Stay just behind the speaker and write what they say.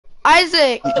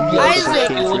Isaac, Yes,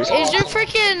 Isaac, it's is your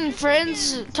freaking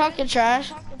friends talking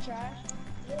trash?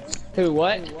 Who,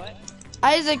 what?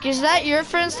 Isaac, is that your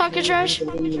friends talking trash?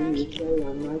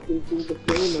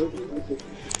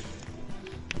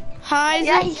 Hi,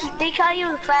 Yeah, Isaac. they call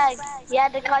you a fag. Yeah,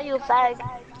 they call you a fag.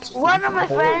 One of my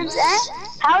friends,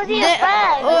 how is he a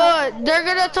fag? They're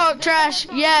gonna talk trash.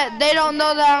 Yeah, they don't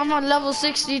know that I'm on level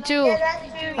 62.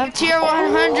 I'm tier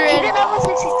 100. You're level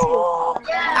 62.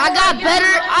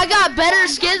 I got better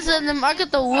skins than them. I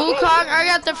got the Wukong, I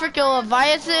got the freaking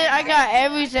Leviathan, I got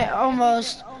everything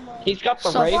almost. He's got the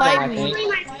So Raven, fight I me.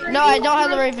 think. No, I don't have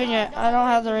the Raven yet. I don't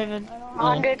have the Raven.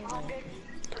 100.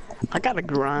 I gotta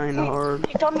grind hard.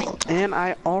 You told me. And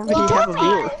I already have a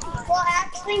viewer. Well,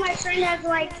 actually, my friend has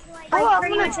like I'm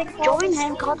much gonna like join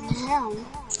him called him.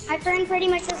 my friend pretty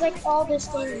much has like all the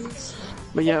skins.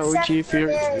 But yeah, OG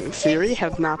Fury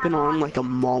has not been on like a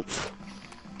month.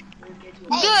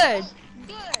 Good.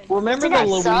 Remember the That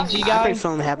Luigi sucks. I guy? think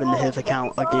something happened to his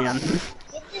account again.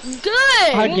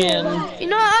 Good. Again. You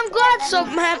know, I'm glad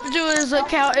something happened to his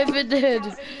account if it did.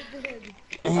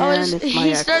 And it's my he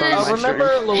ex started- on my Remember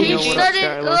stream. Luigi? He Yo, what up, started,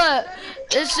 Skylar? look,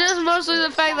 it's just mostly the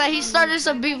fact that he started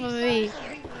some beef with me.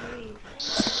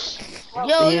 Yo,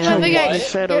 look at my big Yeah, axe. you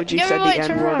said Give- OG give said me the light, N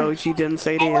turn word. around. OG didn't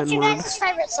say the Hey, what's N your word. guys'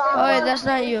 favorite song? Oh wait, that's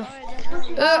not you.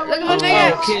 Look at my big Oh,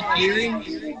 axe. Kid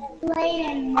Fury?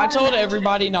 Playing. I told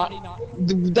everybody not.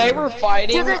 They were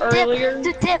fighting Do the earlier.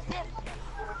 dip. The dip.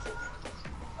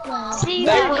 See,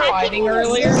 They dude, were I fighting think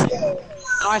earlier.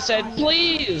 I said,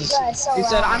 please. He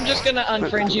said, I'm just gonna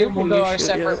unfriend you and we'll go our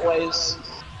separate ways.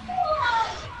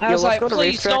 I Yo, was let's like, go to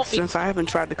please racetrack don't be. since I haven't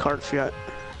tried the carts yet.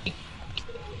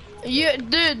 You,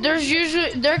 dude,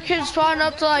 there can spawn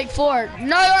up to like 4.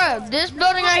 No, this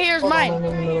building right here is mine.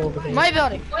 My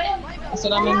building. I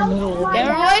said, I'm in the middle of it.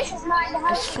 Everybody?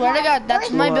 I swear to God, that's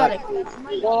my What?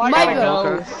 building. Well, I My gotta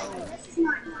building.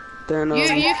 go. Then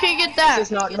You can get that. This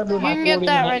is not gonna be You my can get 40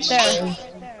 that right minutes. there.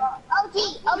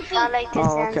 I like this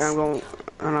oh, okay, dance.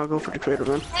 I'll go for the creator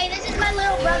then. Hey, this is my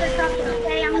little brother talking.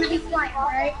 Okay, I'm gonna be quiet,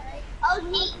 alright?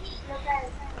 Oh,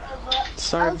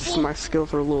 Sorry if my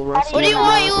skills are a little rusty. What do you right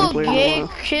want, now, you as I'm little playing gay a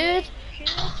while. kid?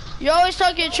 You're always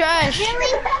talking trash.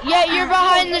 Yeah, you're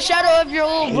behind the shadow of your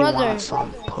little He brother. wants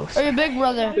some Or pussy. your big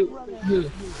brother. Who?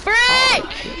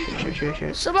 Freak!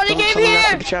 Shit. Somebody came Someone got to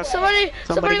here! the chest. Somebody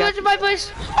Somebody went to my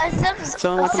place.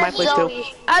 Someone went to my place too.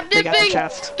 I'm They got the dipping!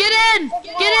 chest. Get in!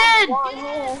 Get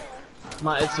in!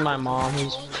 It's my mom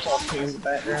who's talking in the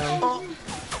background.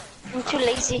 I'm too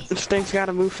lazy. This thing's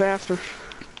gotta move faster.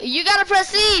 You gotta press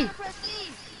C!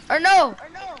 Or no!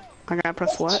 I gotta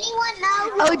press what?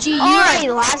 OG, you R. already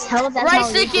lost. Hell, that's Right how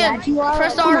stick glad in! you are.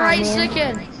 Press the Come R on, right man. stick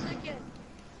in.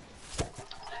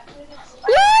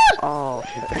 Oh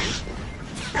shit.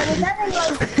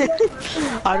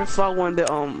 I just saw one that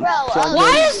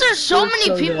Why is there so many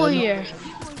so people good. here?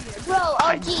 Bro,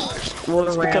 OG. well,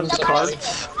 it's because of the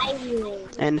cards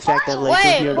and the fact that like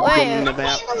Wait, here at the beginning of the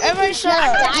map. Everybody shut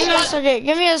up. Give me a second.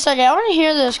 Give me a second. I wanna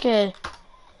hear this kid.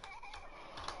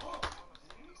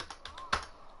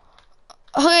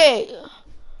 Okay.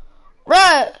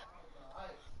 Right.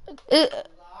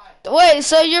 Wait,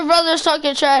 so your brother's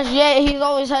talking trash, yet he's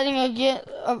always hiding again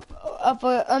up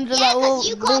under that little.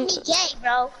 You called me gay,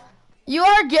 bro. You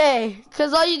are gay,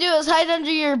 cause all you do is hide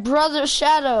under your brother's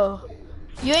shadow.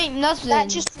 You ain't nothing. That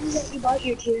just proves that you bought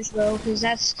your tears, bro, because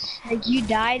that's, like, you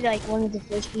died, like, one of the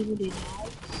first people to die.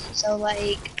 So,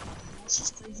 like, this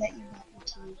just proves that you bought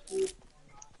your tears,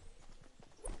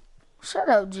 dude. Shut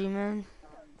up, G-Man.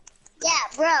 Yeah,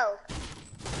 bro.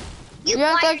 You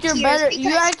act like you're better.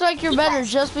 You act like you're better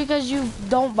just because you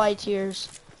don't buy tears.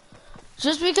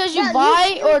 Just because you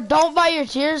buy or don't buy your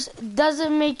tears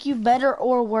doesn't make you better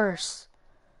or worse.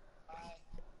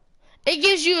 It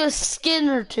gives you a skin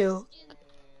or two.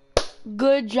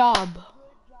 Good job.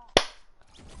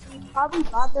 You probably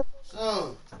bought the...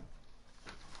 Son,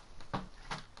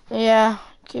 Yeah,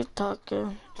 keep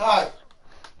talking. Ty,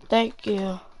 Thank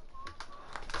you.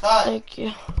 Ty, Thank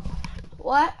you.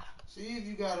 What? see if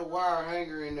you got a wire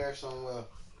hanger in there somewhere.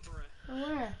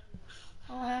 Where?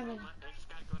 I don't have it.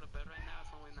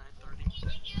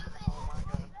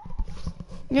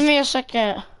 Give me a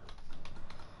second.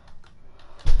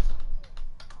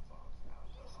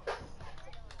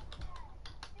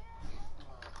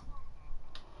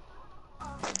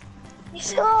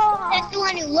 That's the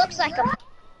one who looks like a...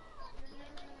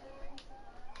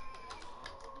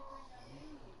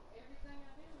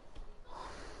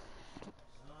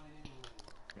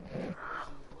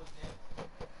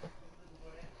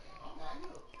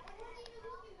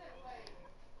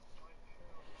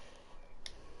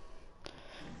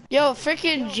 Yo,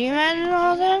 freaking G-Man and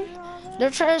all them, They're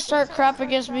trying to start crap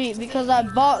against me because I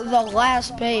bought the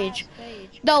last page.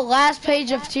 The last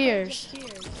page of tiers.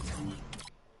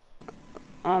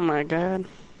 Oh my god.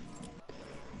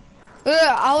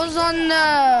 I was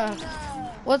on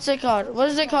what's it called? What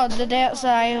is it called? The dance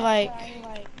that I like.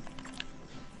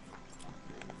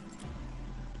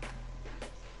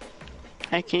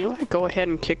 Hey, can you like go ahead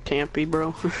and kick Tampy,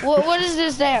 bro? What is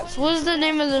this dance? What is the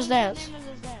name of this dance?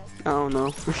 I don't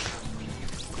know.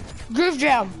 Groove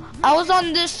Jam. I was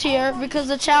on this tier because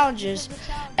of challenges.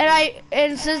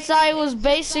 And since I was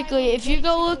basically, if you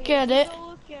go look at it,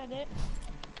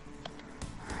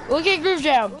 look at Groove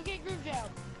Jam.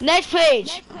 Next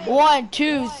page. 1,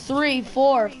 2, 3,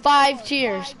 4, 5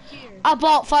 tiers. I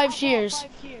bought 5 tiers.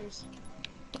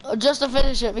 Just to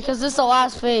finish it because this is the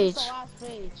last page.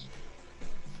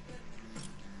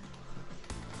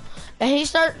 And he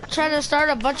trying to start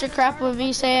a bunch of crap with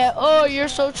me saying, oh, you're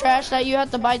so trash that you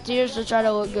have to buy tiers to try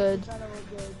to look good.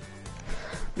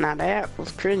 Nah, that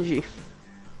was cringy.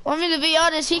 Well, I mean, to be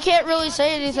honest, he can't really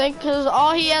say anything because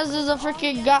all he has is a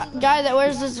freaking guy that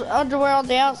wears his underwear on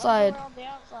the outside.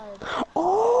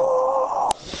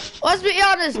 Oh! Let's be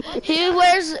honest,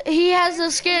 he has a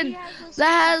skin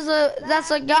that's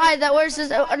a guy that wears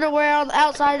his underwear on the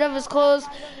outside of his clothes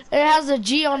and it has a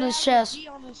G on his chest.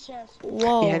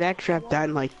 Whoa. Yeah, that trap died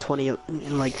in like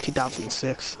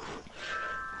 2006.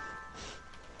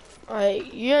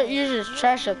 Alright, you're just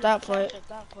trash at that point.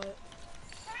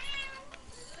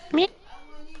 Me?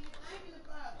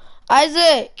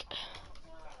 Isaac!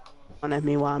 On at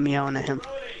me while I'm yelling at him.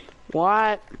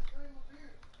 What?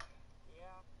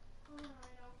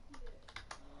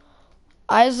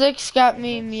 Isaac's got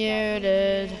me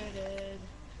muted.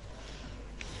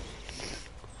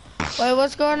 Wait,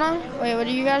 what's going on? Wait, what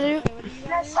do you guys do?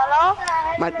 Hello?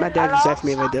 My dad just asked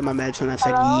me if I did my meds and I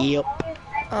said, yep.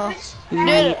 Oh.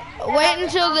 Dude, wait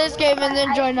until this game and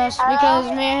then join us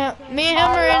because me and him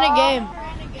are in a game.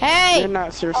 Hey! You're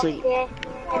not seriously. Okay.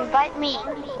 Invite me.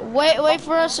 Wait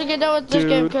for us to get done with this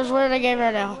game because we're in a game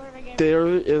right now. There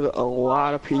is a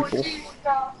lot of people.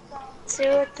 2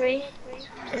 or 3.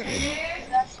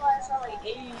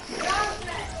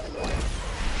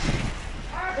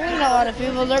 There's a lot of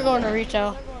people. They're going to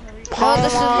retail. No,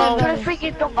 this is Gonna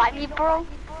freaking don't bite me, bro.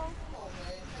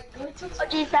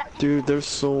 Dude, there's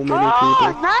so many Oh,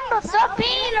 people. Nando, stop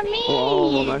being to me.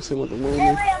 Oh, I'm actually with the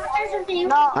movie.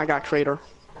 No, I got Trader.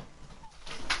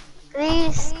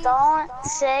 please don't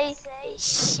say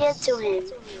shit to him.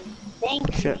 Thank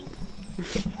you. Shit.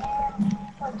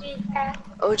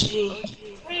 OG.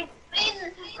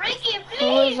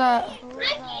 Who is that?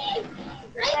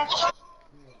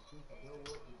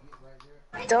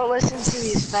 Don't listen to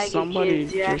these faggot Somebody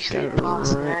kids. You're just actually got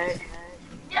boss, wrecked. right?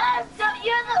 Yeah,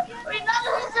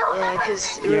 Yeah,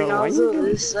 cause Yo, why Ronaldo you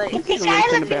is like fucking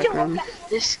right in the background?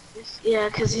 this. Yeah,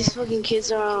 cause these fucking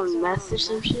kids are on meth or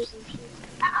some shit.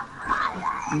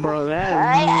 Bro,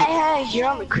 that Hey, you're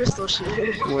on the crystal shit.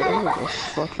 whatever the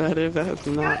fuck that is, that's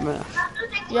not meth.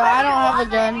 Yeah, I don't have a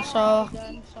gun, so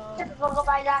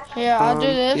here I'll do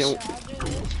this.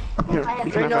 Here, you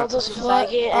can have that. Ronaldo's a What?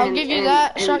 faggot I'll and, give you and,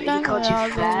 that and shotgun, he called and I'll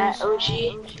you do fat, this.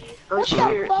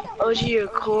 OG, you're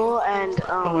cool, and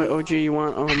Oh wait, OG, you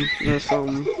want this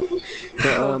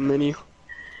the mini?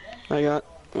 I got.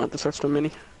 Want this extra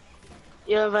mini?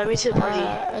 you invite me to the party,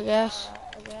 I guess.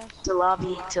 to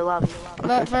lobby.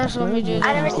 But first, let me do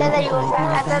I never this. said that you were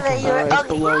fat. I said that you were Alright, it's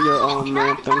ugly. below your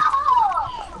ramp thing.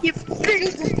 You pretty.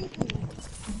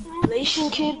 Relation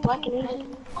kid, black and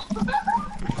Asian.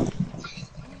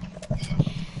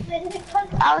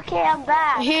 Okay, I'm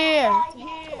back. Here.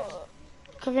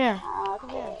 Come here.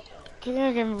 Okay. Come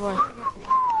here, Game Boy.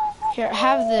 Here,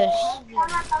 have this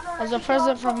as a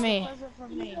present from me.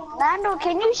 Nando,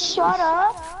 can you shut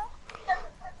up?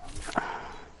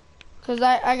 Cause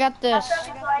I got this.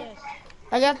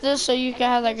 I got this so you can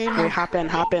have that Game Hey, Boy. hop in.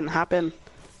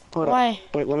 Hold Why? up.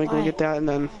 Wait, let me go Why? get that and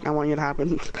then I want you to hop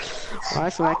in. Why?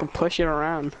 So I can push it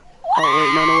around. Oh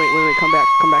wait, no, wait, come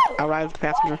back. I'll ride with the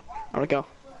passenger. Alright, go.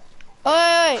 Oh,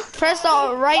 wait. Press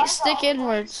the right stick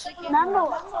inwards.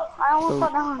 Nando, I almost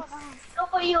fell down.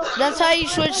 That's how you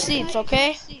switch seats,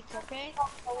 okay?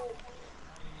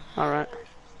 Alright.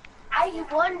 I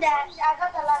won that. I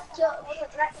got the last kill.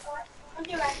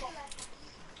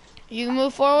 You can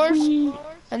move forwards,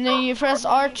 and then you press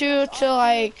R2 to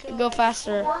like go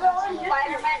faster.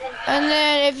 And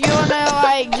then if you wanna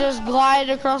like just glide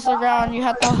across the ground, you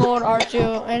have to hold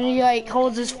R2, and he like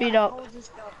holds his feet up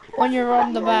when you're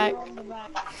on the back.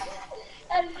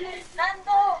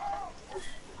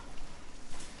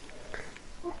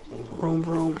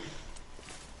 Vroom.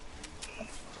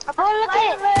 Oh, look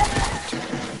at it.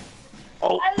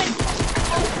 Oh.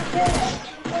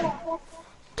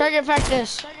 Target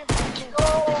practice.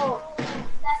 Oh,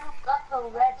 that got the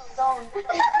red zone.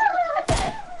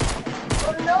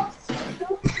 Oh no.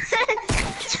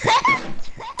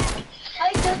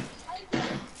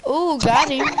 Ooh, got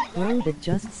him. Bro that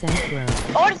just sent bro.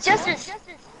 Oh, it's Justice.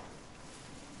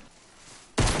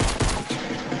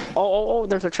 Oh,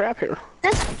 there's a trap here.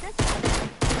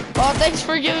 Well, thanks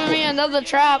for giving me another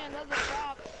trap.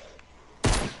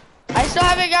 I still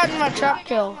haven't gotten my trap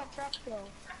kill.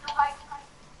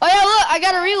 Oh yeah, look, I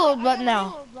got a reload button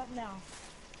now.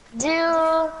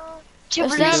 Do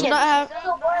Instead of not have...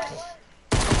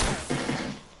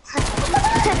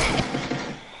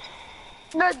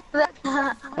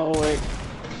 Oh wait,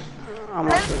 I'm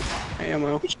out of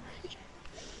ammo.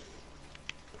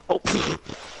 Oh,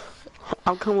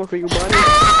 I'm coming for you, buddy.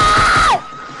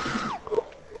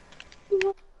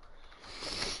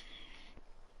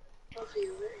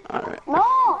 Alright.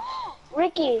 No,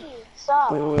 Ricky,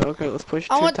 stop. Wait, okay, let's push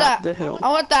I to want top that. of the hill. I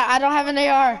want that. I don't have an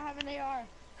AR.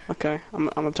 Okay, I'm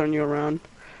gonna turn you around,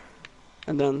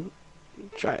 and then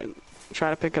try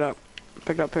to pick it up.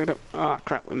 Pick it up. Ah,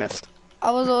 crap, we missed. I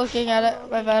wasn't looking at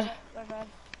it. My bad.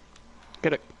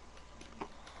 Get it.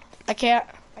 I can't.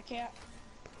 Okay,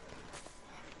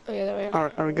 there we go.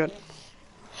 Alright, are we good?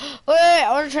 Wait,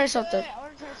 I want to try something.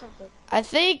 I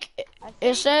think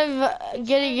instead of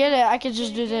getting it, I can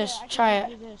just do this. Try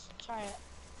it.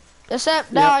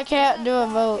 Except now I can't do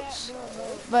emotes.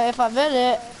 But if I'm in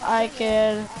it, I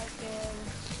can.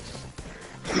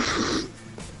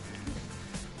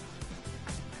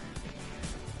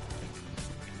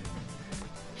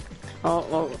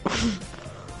 Oh.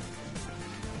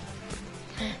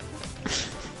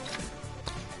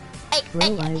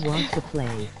 Bro, I want to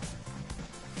play.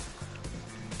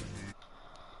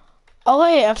 Oh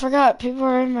wait, I forgot. People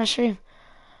are in my stream.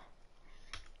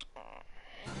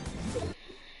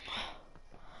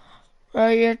 Bro,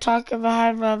 you're talking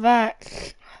behind my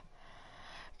back.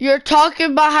 You're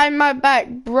talking behind my back,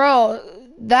 bro.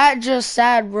 That just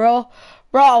sad, bro.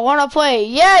 Bro, I wanna play.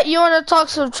 Yeah, you wanna talk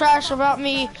some trash about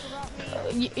me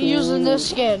using this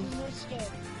skin.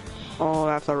 Oh,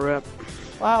 that's a rip.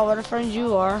 Wow, what a friend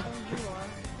you are.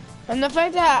 And the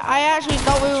fact that I actually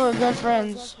thought we were good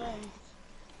friends.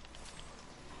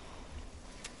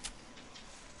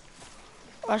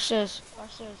 Watch this.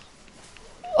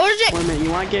 Oh shit! Wait a minute, you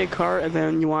want to get a car and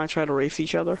then you want to try to race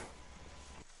each other?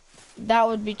 That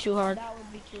would be too hard.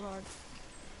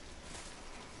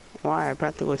 Why? I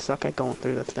practically suck at going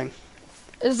through this thing.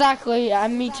 Exactly, yeah,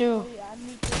 me too.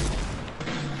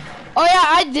 Oh yeah,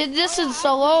 I did this in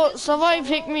solo. Somebody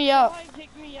picked me up.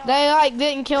 They like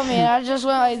didn't kill me and I just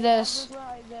went like this.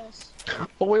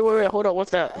 Oh wait, hold up,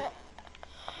 what's that?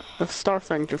 The star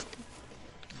thing just...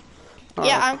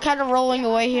 Yeah, I'm kind of rolling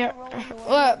away here.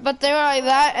 Look, but they were like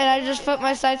that and I just put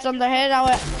my sights on their head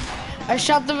and I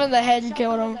shot them in the head and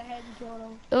killed them.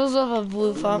 It was with a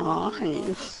blue pump.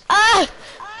 Nice. Ah!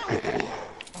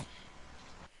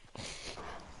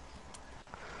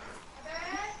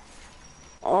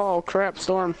 Oh crap,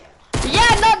 Storm.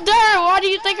 Yeah, not there! Why do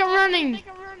you think I'm running?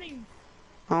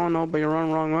 I don't know, but you're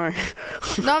running the wrong way.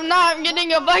 No, I'm not. I'm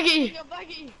getting a buggy.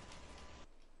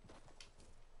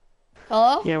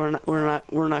 Hello? Yeah,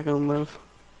 we're not gonna live.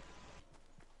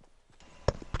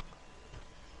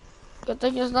 Good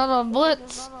thing it's not a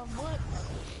blitz.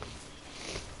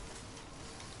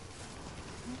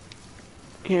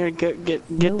 Here, get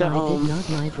No, the I did not.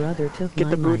 My brother took get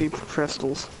my the booty mic.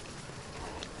 crystals.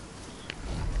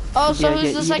 Oh, so Yeah,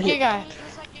 who's the you second did. guy?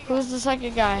 Who's the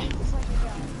second guy?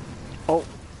 Oh.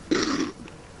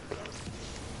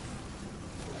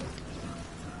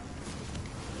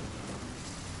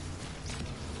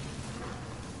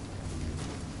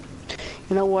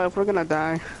 You know what? If we're gonna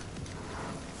die,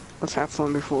 let's have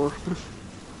fun before.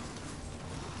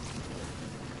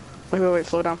 Wait,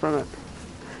 slow down for a minute.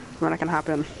 Then I can hop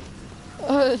in.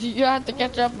 You have to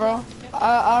catch up, bro.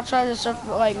 I'll try to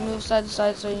like move side to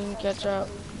side so you can catch up.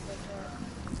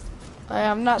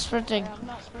 I'm not sprinting.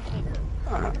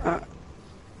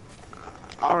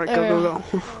 Alright, go.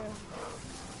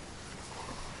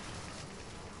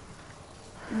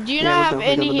 Do you Yeah, not we're have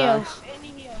any definitely gonna die. heals?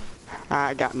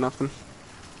 I got nothing.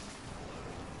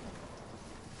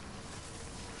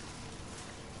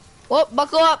 Whoop,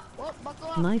 buckle up.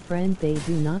 My friend, they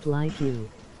do not like you.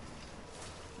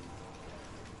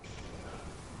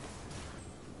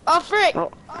 Oh, frick.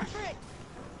 Oh.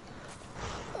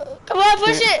 Come on,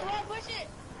 push Yeah. it.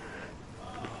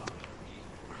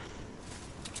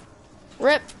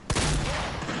 Rip.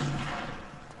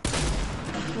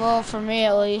 Well, for me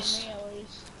at least.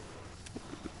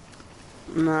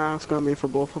 Nah, it's gonna be for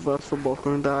both of us. We're both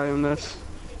gonna die in this.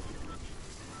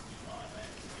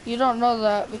 You don't know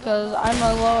that because I'm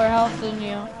a lower health than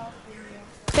you.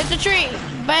 Hit the tree!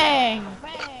 Bang!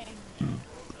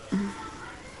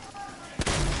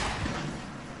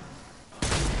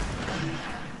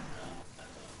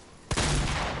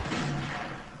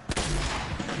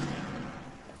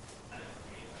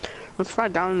 Let's fly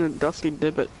down in the dusty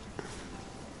divot.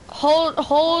 Hold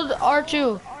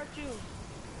R2.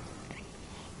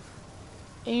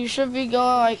 And you should be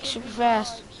going like super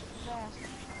fast.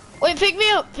 Wait, pick me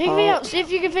up! Pick me up! See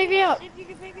if you can pick me up!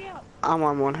 I'm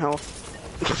on 1 health.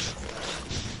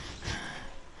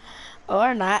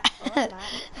 Or not.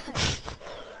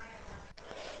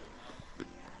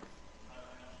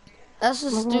 That's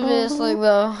the stupidest thing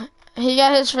though. He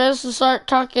got his friends to start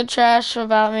talking trash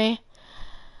about me.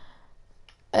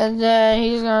 And then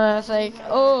he's gonna think,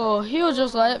 oh, he'll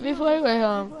just let me play with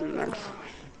him.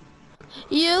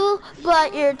 You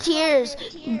bought your tears,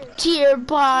 tear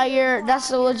buyer. That's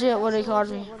the legit what he called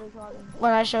me.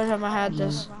 When I showed him I had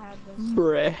this.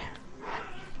 Bruh.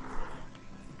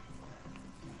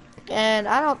 And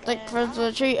I don't think friends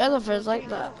would treat other friends like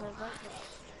that.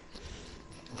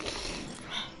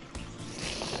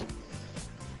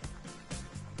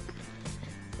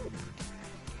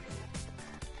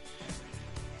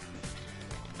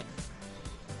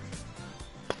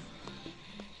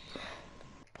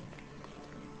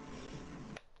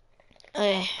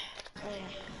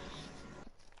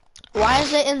 Why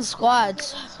is it in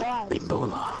squads?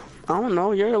 Ebola. I don't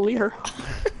know, you're a leader.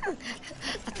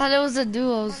 I thought it was in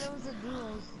duos.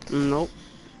 Nope.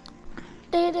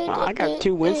 I got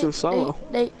 2 wins in solo.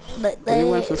 3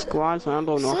 wins in squads, and I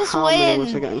don't know how many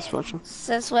wins I got in special.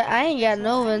 Since when I ain't got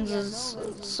no wins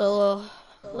in solo.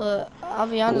 I'll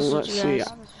be honest with you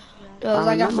guys.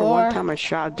 I got 4. One time I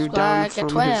shot a dude down from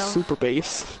his super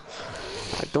base.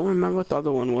 I don't remember what the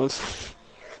other one was.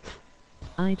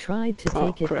 I tried to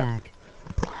take it back.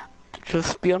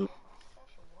 Just be on.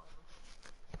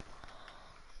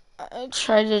 I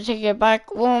tried to take it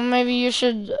back. Well, maybe you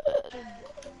should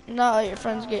not let your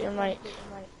friends get your mic.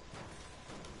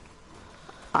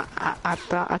 I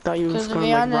thought you was gonna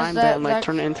like rhyme that and like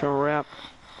turn it into a rap.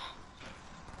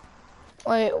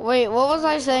 Wait, what was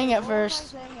I saying at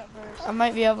first? I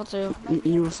might be able to.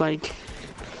 You was like,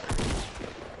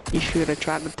 you should have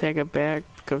tried to take it back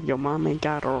because your mom ain't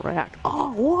got a rack.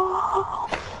 Oh, whoa!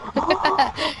 Oh.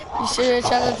 You should have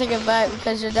tried to take it back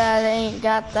because your dad ain't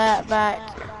got that back.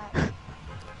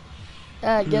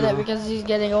 Get it because he's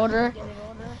getting older.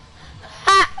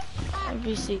 Ha!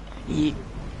 NPC. Yeah.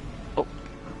 Oh.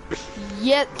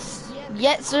 Yet,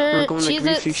 sir. We're going to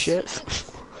greasy shit.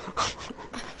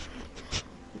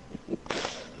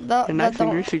 And that's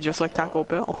greasy just like Taco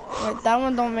Bell. Wait, that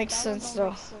one don't make sense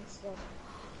though.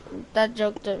 That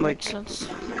joke didn't make sense.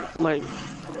 Like,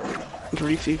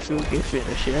 greasy food is fit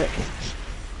as shit.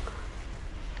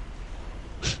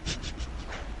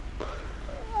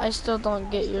 I still don't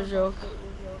get your joke.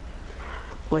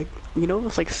 Like, you know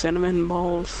those like cinnamon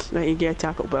balls that you get at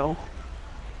Taco Bell?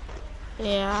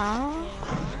 Yeah.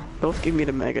 Those give me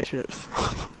the mega chips.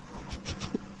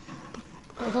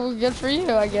 Well, good for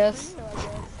you, I guess.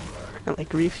 And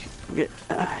like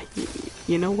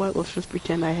you know what? Let's just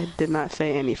pretend I did not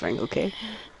say anything, okay?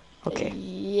 Okay.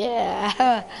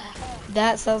 Yeah.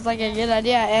 That sounds like a good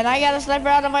idea. And I got a sniper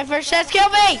out of my first chest. Kill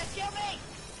me!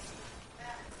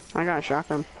 I got a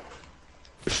shotgun.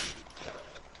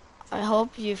 I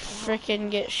hope you freaking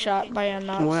get shot by a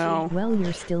Nazi. Well,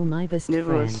 you're still my best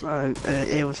friend.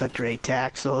 It was a Dre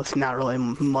tack, so it's not really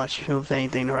much of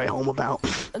anything to write home about.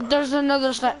 There's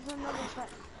another sniper.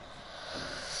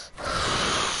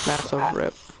 That's a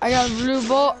rip. I got a blue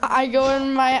bolt. I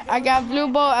got blue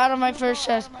bolt out of my first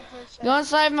chest. Go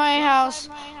inside my house.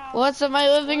 What's in my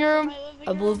living room?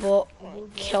 A blue bolt.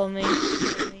 Kill me.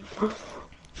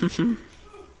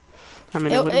 I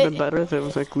mean, it would have been better if it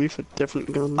was like at least a different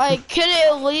gun. Like, could it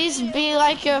at least be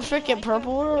like a freaking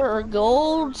purple or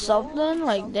gold something?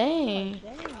 Like, dang.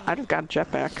 I'd have got a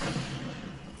jetpack.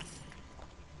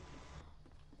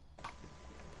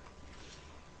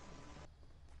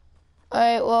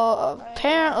 Alright, well,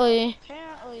 apparently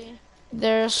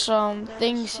there's some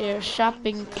things here.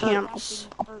 Shopping carts.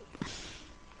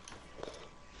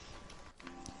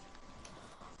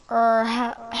 Or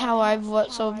how I've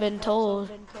also been told.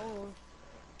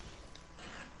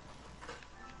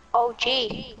 Oh,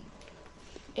 gee.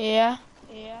 Yeah.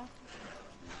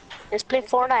 Let's play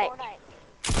Fortnite.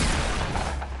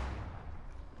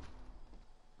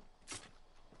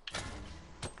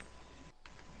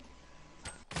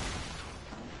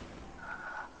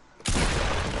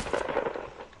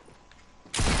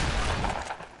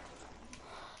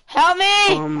 Help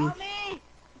me!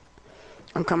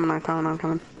 I'm coming. I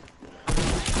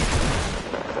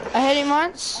hit him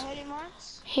once.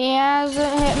 He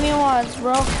hasn't hit me once,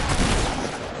 bro.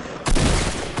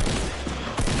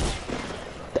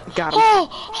 Got him.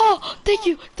 Oh, thank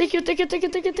you.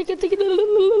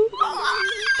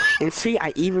 And see,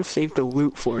 I even saved the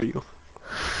loot for you.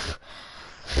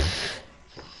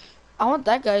 I want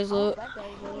that guy's loot.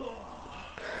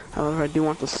 However, I do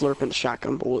want the slurp and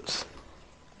shotgun bullets.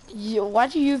 Why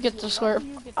do you get the slurp?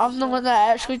 I'm the one that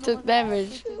actually took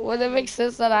damage. Would it make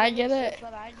sense that I get it?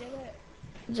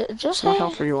 Just What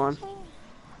health are you on?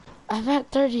 I'm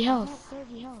at 30 health.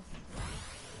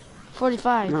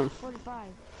 45. No.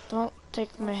 Don't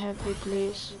take my heavy,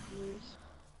 please.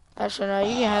 Actually, no,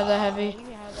 you can have the heavy.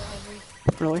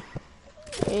 Really?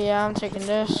 Yeah, I'm taking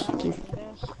this.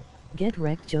 Get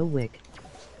wrecked, Joe Wick.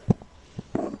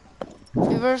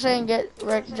 People are saying get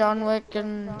wrecked, John Wick,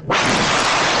 and...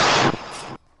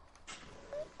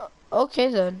 Okay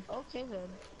then.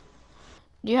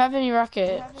 Do you have any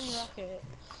rockets?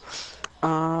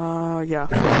 Yeah.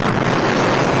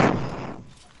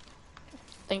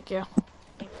 Thank you.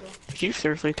 Did you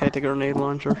seriously take the grenade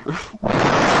launcher?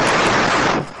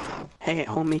 Hey,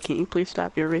 homie, can you please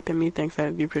stop? You're raping me. Thanks,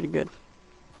 that'd be pretty good.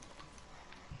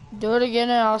 Do it again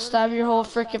and I'll stab your whole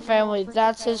freaking family.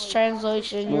 That's his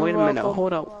translation. You're Wait a welcome. minute.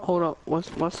 Hold up. What's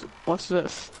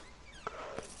this?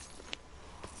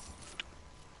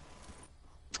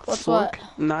 What's Fork,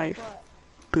 what? knife,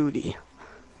 booty.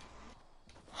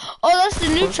 Oh, that's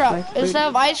the new truck. Knife, Instead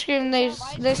of booty. ice cream, they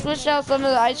switched out some of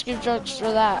the ice cream trucks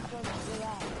for that.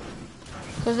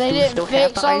 Cause they Do we didn't still have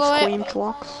fix the all the ice way. cream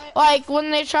trucks? Like when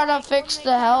they tried to fix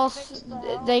the health,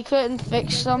 they couldn't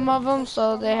fix some of them,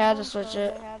 so they had to switch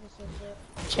it,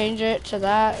 change it to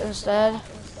that instead.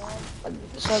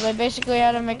 So they basically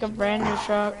had to make a brand new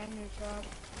truck.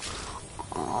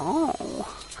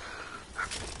 Oh.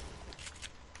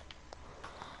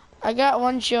 I got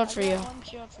one shield for you.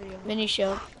 Mini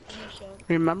shield.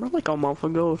 Remember like a month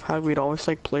ago of how we'd always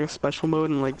like play a special mode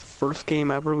and like first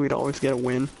game ever we'd always get a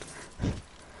win?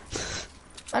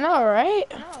 I know, right?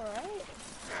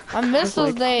 I miss those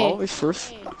Like, days. always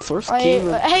first Like, game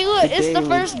of hey, look, the it's day the we'd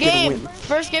first get a game. win.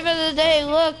 First game of the day.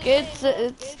 Look, it's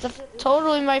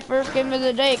totally my first game of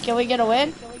the day. Can we get a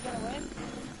win?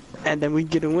 And then we'd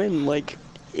get a win. Like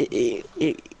it Hey,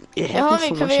 happened homie,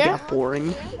 so come much it here. got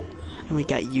boring, and we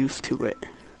got used to it.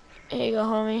 Here you go,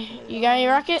 homie. You got any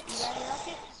rockets?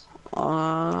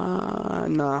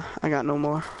 Nah, I got no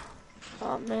more.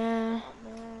 Oh man.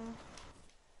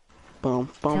 Boom,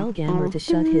 boom. Tell Gammer to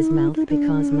shut his mouth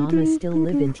because Mama's still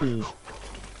living tea.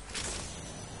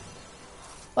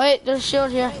 Wait, there's a shield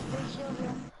here.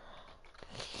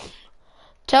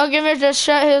 Tell Gimmer to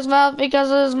shut his mouth because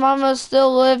his mama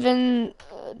still live in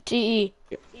TE.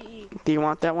 Do you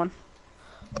want that one?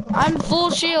 I'm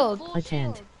full shield. A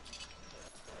tent.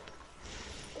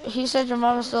 He said your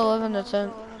mama still live in the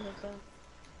tent.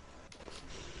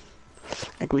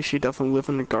 At least she doesn't live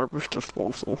in the garbage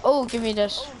disposal. Oh, give me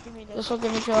this. This will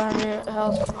give me 200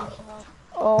 health.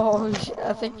 Oh,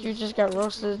 I think you just got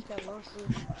roasted.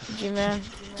 G-man.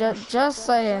 Just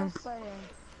saying.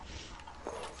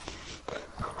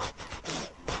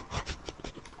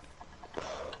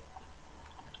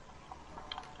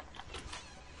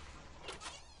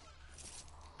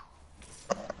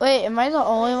 Wait, am I the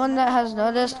only one that has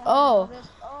noticed? Oh,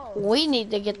 we need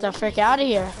to get the frick out of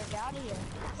here.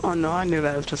 Oh no, I knew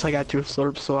that. It's just I got 2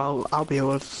 slurps, so I'll be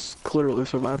able to clearly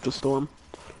survive the storm.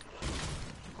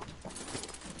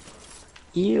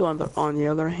 You on the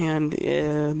other hand, I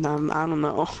don't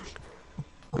know.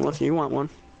 Unless you want one.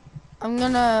 I'm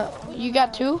gonna. You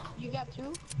got 2?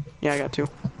 Yeah, I got 2.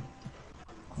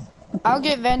 I'll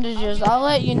get bandages. I'll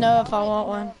let you know if I want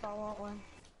one.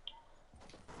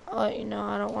 I'll let you know.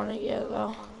 I don't want it yet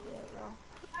though.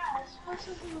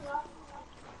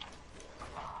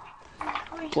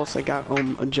 Plus I got a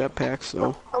jetpack,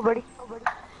 so.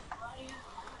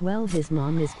 Well, his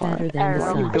mom is better than the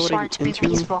I son. just want it to be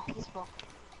peaceful.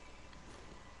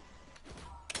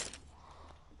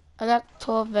 I got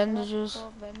 12 bandages.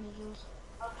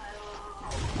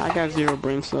 I got 0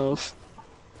 brain cells.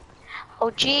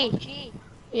 Oh, gee.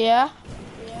 Yeah?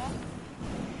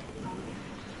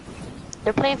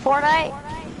 They're playing Fortnite?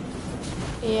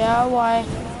 Yeah, why?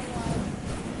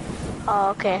 Oh,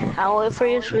 okay. I'll wait for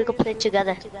you so we can play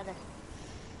together.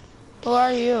 Who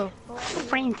are you?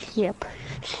 Friendship.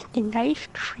 The nice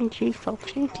friendship of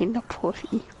in the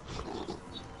pussy.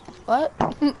 What?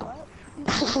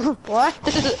 What?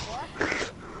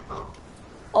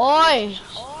 Oi!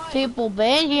 People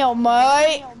been here,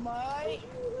 mate!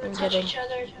 I'm kidding.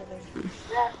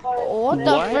 What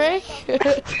the frick?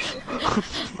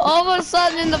 All of a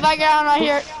sudden in the background I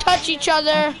hear touch each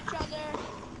other.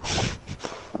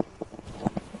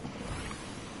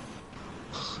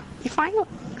 If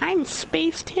I'm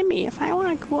Space Timmy. If I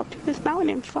want to go up to this mountain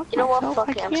and fuck You know what? myself, Fuck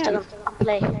I it. I'm can. still gonna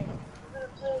play.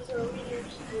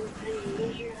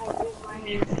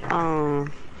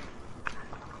 I'm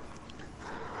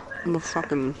gonna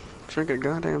fucking drink a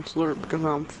goddamn slurp because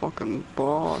I'm fucking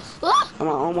boss. Ah! I'm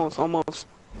almost.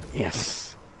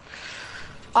 Yes.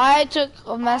 I took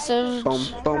a massive Boom,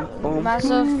 boom, boom.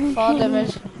 fall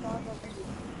damage.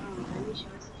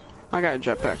 I got a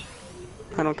jetpack.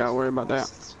 I don't gotta worry about that.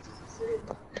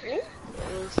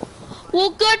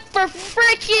 Well, good for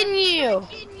freaking you.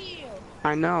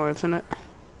 I know, isn't it?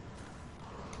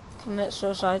 Commit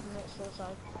suicide.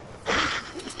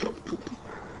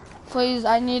 Please,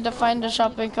 I need to find a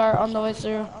shopping cart on the way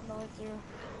through.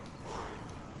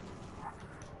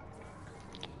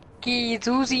 Kids,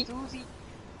 Uzi.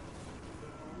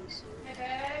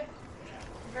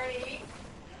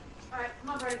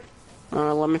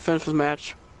 Let me finish this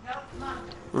match.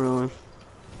 Really?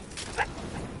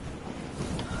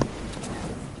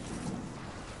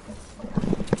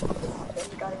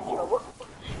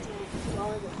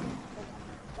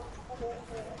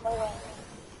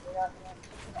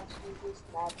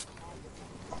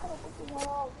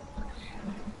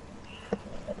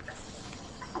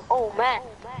 Oh man.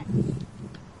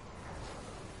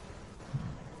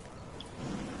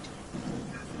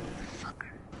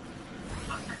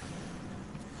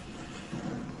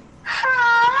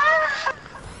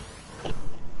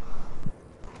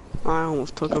 I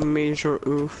almost took a major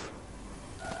oof.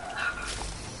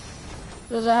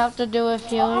 Does it have to do with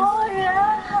healing?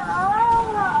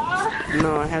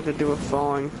 No, I had to do with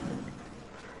falling.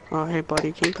 Oh, hey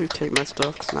buddy, can you please take my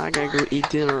stuff? 'Cause now I gotta go eat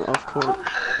dinner, of course.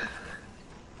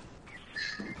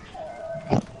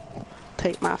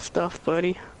 Take my stuff,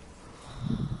 buddy.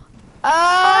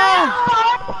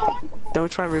 Ah!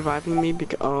 Don't try reviving me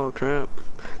because— oh crap.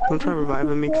 Don't try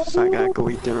reviving me because I gotta go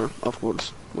eat dinner, of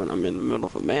course, when I'm in the middle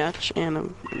of a match and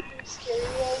I'm—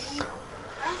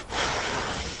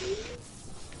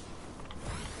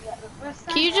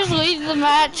 Can you just leave the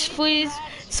match, please,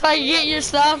 so I can get your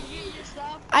stuff?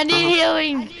 I need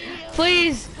healing,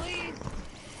 please.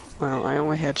 well, I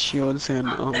only had shields and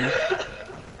I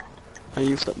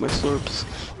used up my slurps.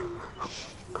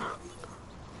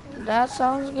 That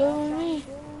sounds good with me. You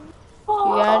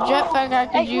got a jetpack I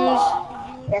could use.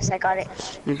 Yes, I got it.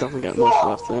 It doesn't get much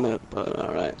left in it, but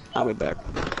alright, I'll be back.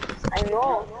 I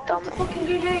know, dumb.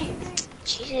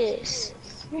 Jesus.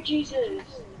 You're Jesus.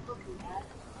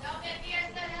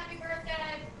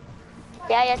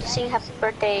 Yeah, you have to sing happy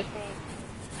birthday.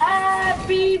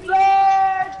 Happy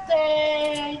birthday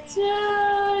to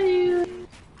you.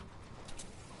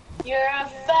 You're a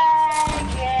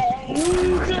faggot.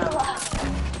 You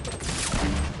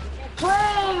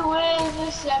play with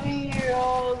a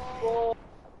 7-year-old boy.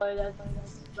 That's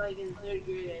like in 3rd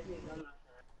grade, I think. I'm not.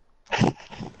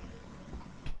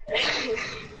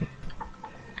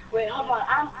 Wait, hold on.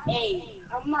 I'm 8.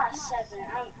 I'm not 7.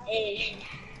 I'm 8.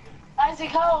 Isaac,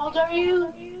 how old are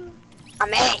you?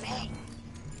 I'm 8.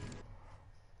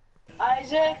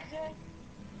 Isaac?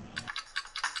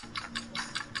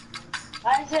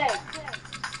 Isaac?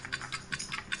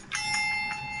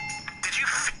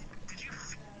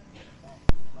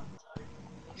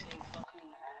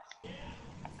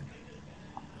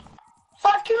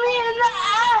 Fuck me in the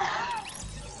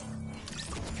ass!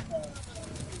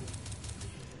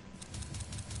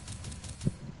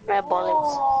 Red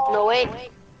bullets. No, wait.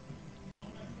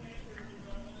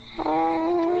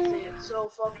 It's so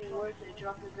fucking worth it.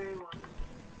 Drop the gray one.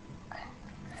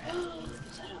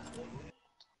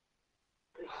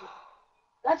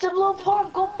 That's a blue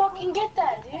pump. Go fucking get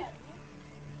that, dude.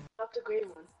 Drop the gray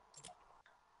one.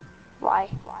 Why?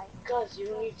 Because you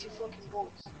don't need 2 fucking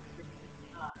bolts.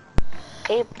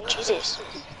 Okay, Jesus.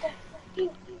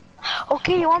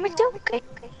 Okay, you want me to? Okay.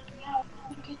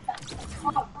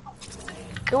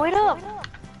 Go it up.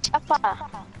 Chapa.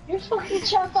 You're fucking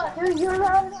chapa, dude. You're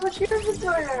around. Switch your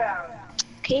inventory around.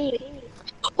 Okay.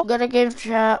 Go to game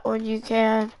chat when you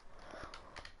can.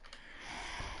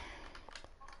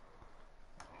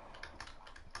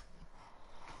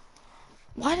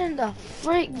 Why didn't the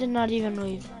freak did not even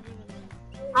leave?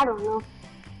 I don't know.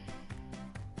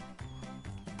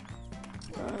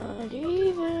 Not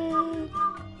even.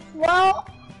 Well,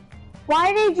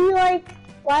 why did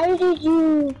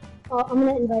you, oh, I'm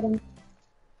gonna invite him.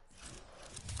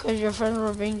 Cause your friends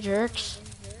were being jerks.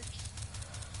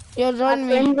 Yo, join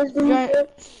me.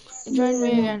 Join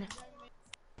me again.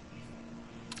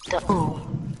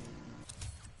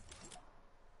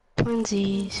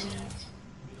 Twinsies.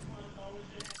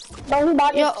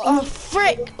 Yo,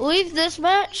 frick! Leave this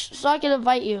match so I can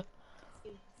invite you.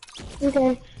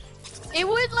 Okay. It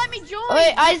wouldn't let me join.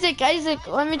 Wait, Isaac,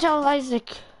 let me tell Isaac.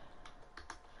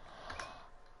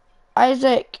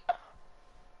 Isaac.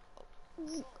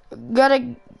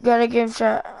 Gotta game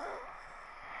chat.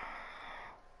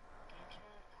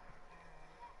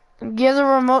 Give the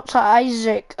remote to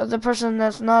Isaac, the person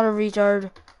that's not a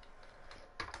retard.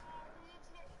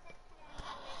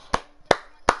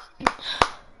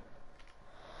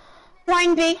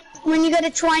 Twine Peak. When you go to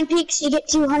Twine Peaks, you get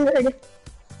 200.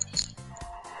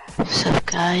 What's up,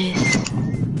 guys?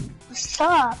 What's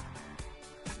up?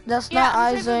 That's Yeah, not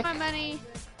I'm Isaac. saving my money.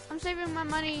 I'm saving my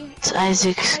money. It's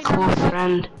Isaac's cool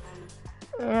friend.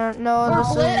 No,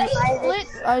 this is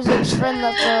Isaac's friend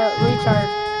that's a retard.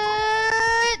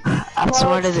 I'm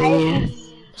smarter than you.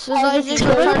 This is Isaac's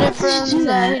retarded friend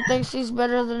that he thinks he's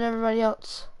better than everybody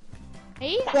else.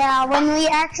 Hey? Yeah, when we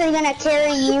actually gonna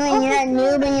carry you and you're a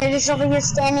noob and you're just over here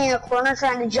standing in a corner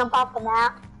trying to jump off the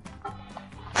map.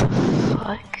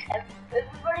 Fuck.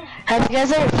 Have you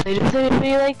guys ever played with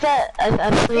anybody like that?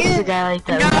 I've played with a guy like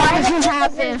that. No, I just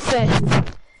haven't.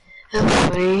 He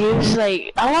was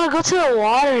like, I want to go to the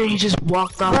water, and he just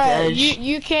walked off the edge.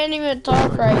 You can't even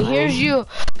talk right. Here's you.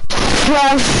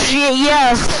 Yes,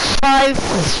 5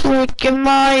 freaking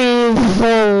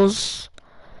miles.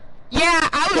 Yeah,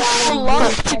 I would so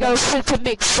love to go to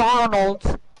McDonald's.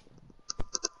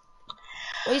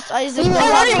 At least Isaac knows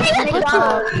how to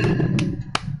talk.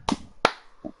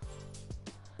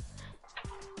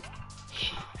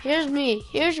 Here's me.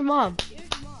 Here's your mom.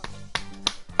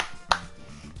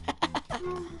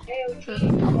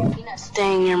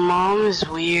 Dang, your mom is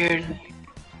weird.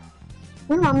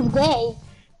 Your mom's gay.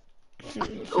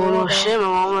 Oh no shit, my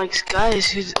mom likes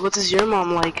guys. What does your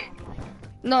mom like?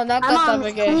 No, not My that type mom's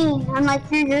of gay. clean. I'm like,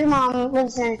 your mom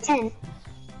lives in a tent.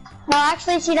 No,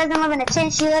 actually, she doesn't live in a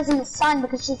tent. She lives in the sun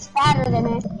because she's fatter than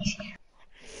it.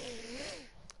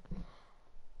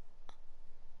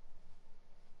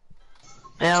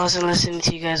 Yeah, I wasn't listening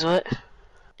to you guys. What?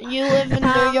 You live in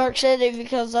New York City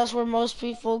because that's where most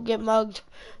people get mugged.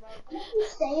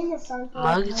 Stay in the sun.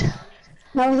 Mugged?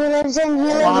 No, he lives in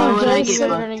Why would I gay get city.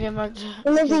 mugged? Gonna get mugged. He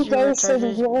lives in gay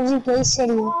city. He lives in gay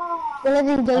city. He lives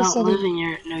in I gay don't city. live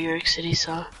in New York City,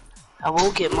 so I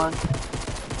will get mugged.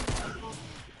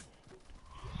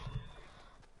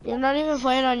 You're not even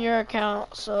playing on your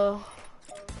account, so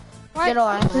get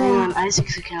I'm off. playing on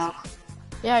Isaac's account.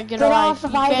 Yeah, get Get off. off You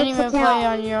of can't Isaac's even play account.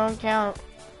 on your own account.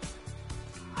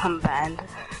 I'm banned.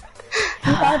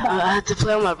 I had to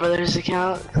play on my brother's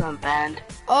account because I'm banned.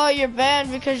 Oh, you're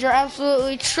banned because you're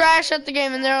absolutely trash at the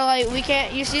game, and they're like, we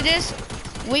can't. You see this?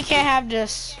 We can't have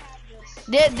this.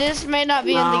 This may not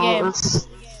be in the game.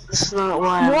 That's not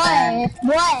why I'm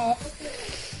banned.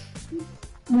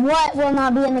 What will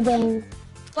not be in the game?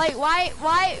 Like, why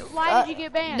did you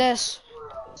get banned?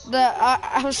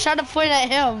 I was trying to point at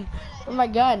him. Oh my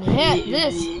god,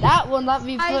 that will not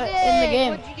be put Isaac, in the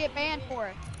game. what'd you get banned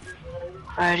for?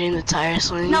 Riding the tire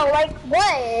swing. No, like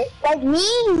what? Like me?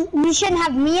 You shouldn't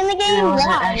have me in the game? It wasn't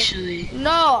Why? actually.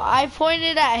 No, I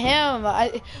pointed at him.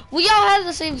 We all have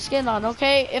the same skin on,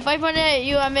 okay? If I pointed at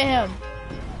you, I meant him.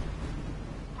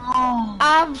 Oh.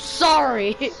 I'm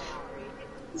sorry. Wait,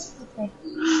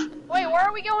 where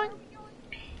are we going?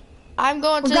 I'm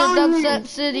going to the going Dubstep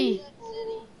City.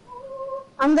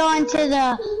 I'm going to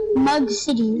the Mug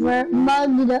City, where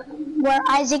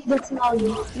Isaac gets mugged.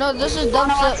 No, this is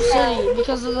Dubstep City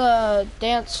because of the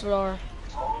dance floor.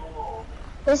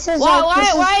 This is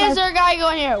Why is there a guy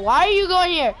going here? Why are you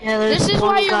going here? Yeah, there's This is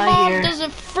one why your guy mom here. doesn't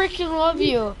freaking love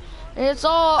you. And it's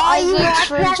all you Isaac's watch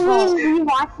friend's that fault. meme? You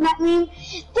watch that meme?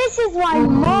 This is why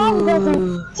mom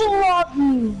doesn't love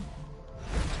you.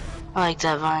 I like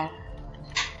that vine.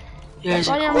 Yours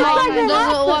Why are your cool. mom like a doesn't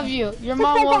hacker. love you. Your This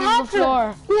mom guy's a loves the hacker.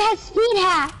 floor. He has speed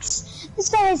hacks. This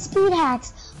guy has speed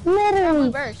hacks. Literally.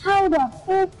 burst. How the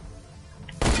frick?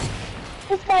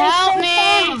 This guy Help is so me.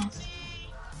 fast.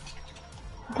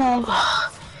 Okay.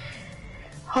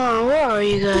 Oh, where are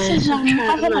you guys? I'm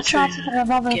not trying with to the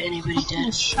revolver. get anybody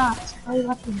dead. Shots. Very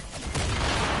lucky.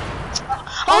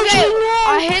 Okay,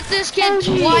 I hit this kid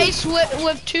twice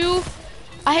with two.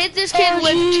 I hit this kid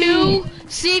with two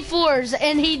C4s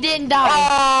and he didn't die.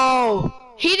 Oh!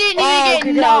 He didn't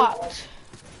even get knocked.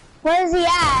 Where is he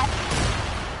at?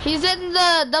 He's in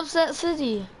the Dubstep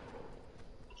City.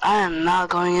 I am not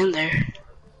going in there.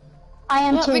 I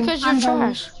am Yeah, too. because you're I'm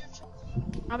trash.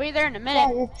 I'll be there in a Yeah,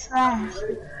 minute. you're trash.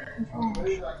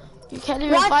 You can't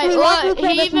even Watch fight. me, watch Look, me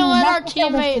kill he this even dude, let our watch me kill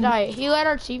this teammate dude. die. He let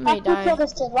our teammate Watch me kill die.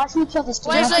 this dude. Watch me kill this dude. Just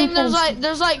Watch me saying, kill this dude.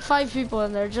 there's like 5 people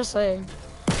in there. Just saying.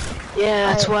 Yeah,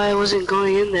 that's why I wasn't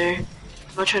going in there.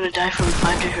 I'm not trying to die from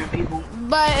 5 different people.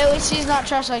 But at least he's not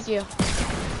trash like you.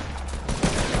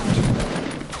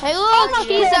 Hey look,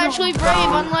 he's actually brave,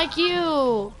 unlike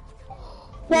you.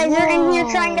 Yeah, you're in here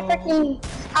trying to freaking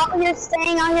out here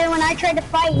staying out here when I tried to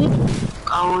fight.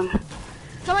 Going.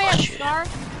 Come here, Scar.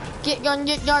 Get gun,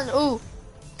 ooh.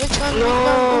 Get gun,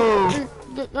 No.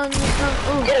 get gun,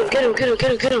 ooh.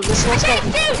 Get him. Let's go.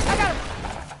 I got him.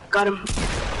 Got him.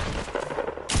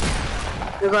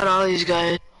 We got all these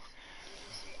guys.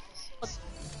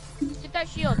 Get that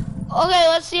shield. Okay,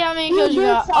 let's see how many kills you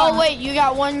got. Oh wait, you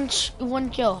got one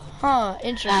kill. Huh, You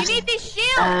interesting. need this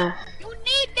shield. You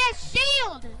need that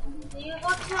shield.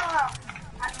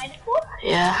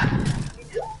 Yeah.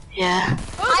 Yeah.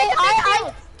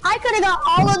 I could have got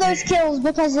all of those kills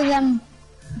because of them,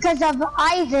 because of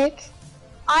Isaac.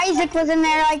 Isaac was in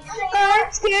there like, oh,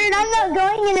 I'm scared, I'm not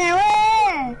going in there.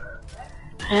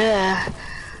 Yeah.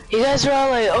 You guys are all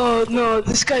like, oh no,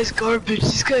 this guy's garbage.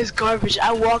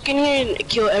 I walk in here and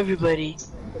kill everybody.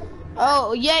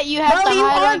 Oh, yeah, you have to you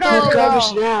hide are like a little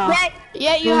garbage girl. now.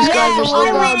 Yeah, you Who's hide like a garbage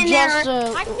little now? girl just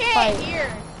to I can't fight.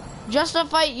 hear. Just to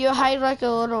fight, you hide like a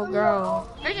little girl.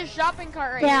 There's a shopping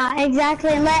cart right here. Yeah, exactly.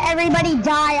 And let everybody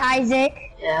die, Isaac.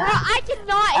 Yeah. Bro, I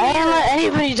cannot I hear. didn't let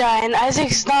anybody die, and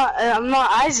Isaac's not. I'm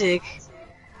not Isaac.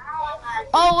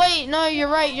 Oh wait, no, you're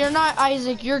right. You're not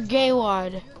Isaac. You're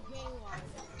Gaywad.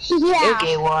 Yeah. You're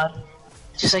gay wad.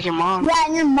 Just like your mom. Yeah,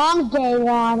 and your mom's gay,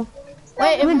 Wad.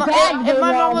 Wait, if Your my dad's gay,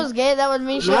 mom Wad. was gay, that would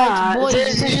mean she Nah, likes boys. they're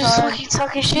just retard. fucking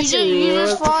talking shit to You me.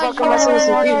 just What the fought fuck am I supposed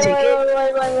to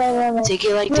do? Wait. Take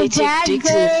it like Your they take dad's dick to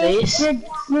the gay, face?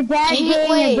 Your dad's He- gay and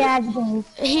wait. your dad's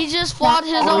gay. He just flawed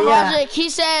his Oh, own yeah. logic. He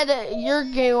said you're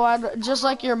Gaywad, just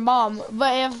like your mom.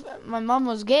 But if my mom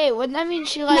was gay, wouldn't that mean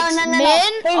she likes no. men?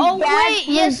 His Oh dad- wait,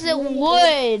 yes it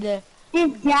would.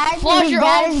 His dad, Flaw his your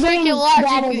dad own is gay and freaking his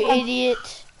dad logic, is you gay. idiot.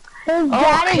 His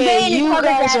dad is gay Okay, and his you other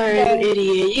guys dad's are an gay.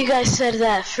 idiot. You guys said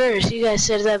that first. You guys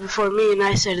said that before me, and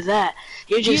I said that.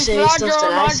 You're You just saying flawed stuff your own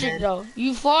that I logic, said. though.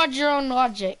 You flawed your own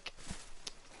logic.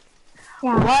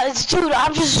 Yeah. What? Dude,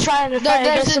 I'm just trying to fight there's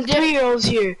against a some diff- 3-year-olds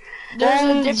here. There's a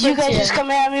And difference you guys here. just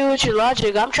come at me with your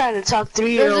logic. I'm trying to talk There's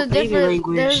a 3-year-old baby difference.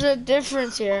 language. There's a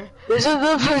difference here. There's a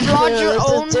difference. You flawed your There's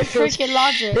a own difference. freaking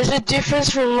logic. There's a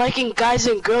difference from liking guys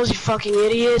and girls, you fucking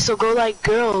idiot. So go like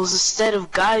girls instead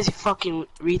of guys, you fucking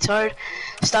retard.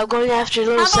 Stop going after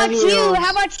little How about you? 7-year-olds.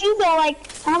 How about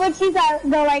you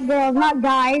go like girls, not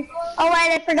guys? Oh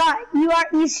wait, I forgot.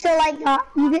 You still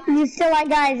like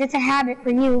guys. It's a habit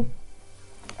for you.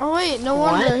 Oh wait, no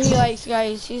wonder What? he likes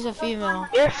guys. He's a female.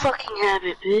 Your fucking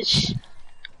habit, bitch.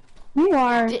 You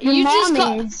are. Your You just mom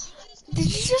call- is. Did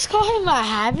you just call him a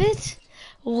habit?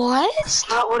 What? That's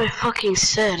not what I fucking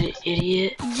said,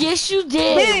 idiot. Yes, you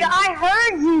did. Dude, I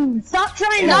heard you. Stop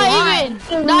trying to Not lie.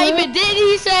 even. Did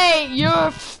he say you're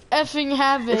a effing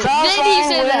habit? If I was Did he lying,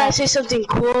 say wouldn't I that? say something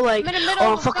cool like, I'm in the middle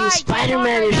oh, of a fucking fight, get on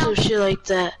Spider-Man or right some now. shit like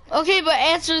that? Okay, but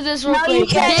answer this real No, you quick.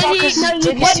 can't talk Did us- he?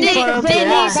 take us What too did far up did your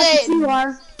he ass. say? You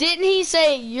are. Didn't he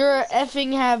say you're a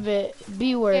effing habit?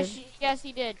 B word. Yes,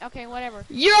 he did. Okay, whatever.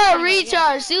 You're a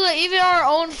retard. See, look, even our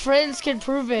own friends can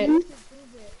prove it.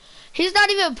 He's not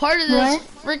even part of this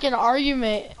freaking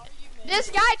argument. This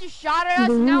guy just shot at us.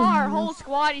 Now our whole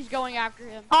squad is going after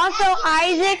him. Also,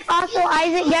 Isaac,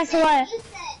 guess what?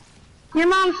 Your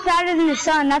mom's fatter than the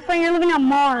sun. That's why you're living on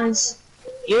Mars.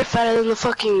 You're fatter than the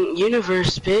fucking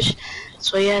universe, bitch.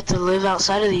 That's why you have to live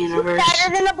outside of the universe.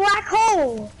 Fatter than a black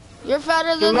hole. You're fatter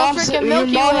Your than the mom's, freaking your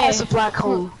Milky mom Way. has a black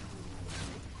hole.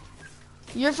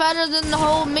 You're fatter than the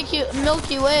whole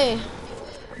Milky Way.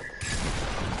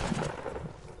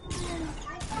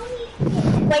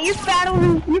 But you're fatter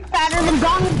than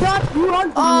Donald Duck. You are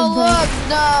Donald Duck. Oh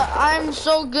look, I'm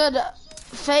so good.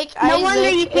 Fake No wonder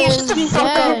you Isaac can't is see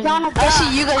dead. Donald I Duck.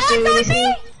 see you guys doing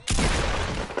anything.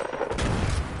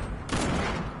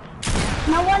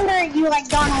 No wonder you like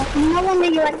Donald. No wonder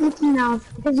you like Mickey Mouse.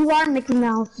 Because you are Mickey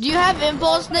Mouse. Do you have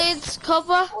impulse nades,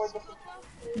 Copa?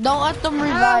 Don't let them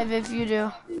revive if you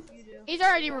do. He's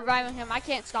already reviving him. I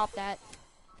can't stop that.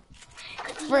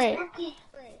 Frick.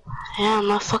 Yeah, I'm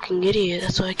not a fucking idiot.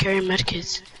 That's why I carry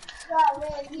medkits.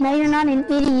 No, you're not an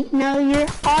idiot. No, you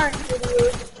are an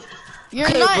idiot. You're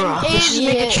Okay, not bro, an let's just make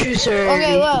a idiot. truce already.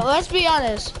 Okay, well, let's be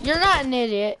honest. You're not an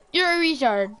idiot. You're a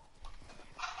retard.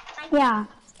 Yeah.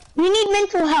 You need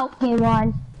mental help,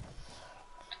 K1.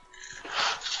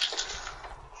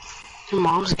 Your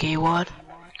mom's a gay wad.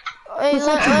 Wait,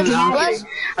 let's I'm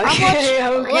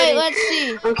kidding. wait, let's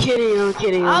see. I'm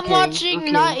kidding. I'm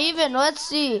watching, not even. Let's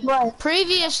see. What?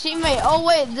 Previous teammate. Oh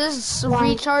wait, this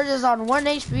retard is on 1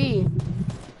 HP.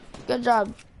 Good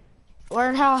job.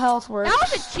 Learn how health works.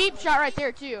 That was a cheap shot right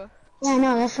there too. Yeah,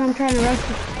 no, that's what I'm trying to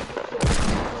rescue.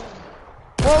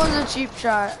 What was a cheap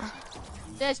shot?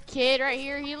 This kid right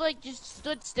here, he like just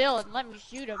stood still and let me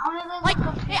shoot him. Like,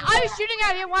 hey, I was shooting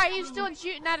at him while he was still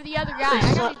shooting at the other guy.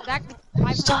 I got exactly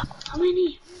 500. Stop. How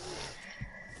many?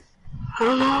 I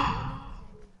don't know.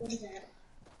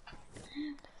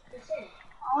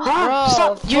 Bro,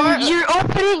 Stop. You're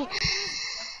opening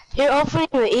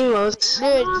the emotes.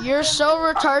 Dude, you're so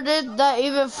retarded that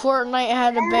even Fortnite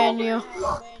had to ban you.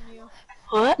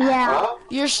 What? Yeah.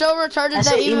 You're so retarded I that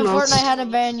said even emotes. Fortnite had to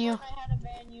ban you.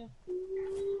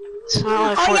 It's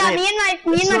not like Oh yeah, Fortnite. me and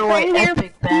my It's not like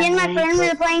Epic friend, me and my ban friend, we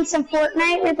were playing some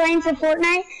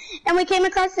Fortnite, and we came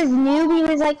across this noob.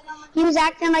 He was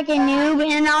acting like a noob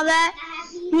and all that.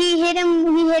 He hit him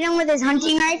with his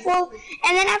hunting rifle,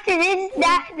 and then after this,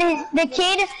 the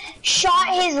kid shot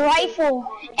his rifle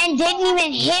and didn't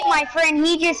even hit my friend.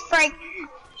 He just like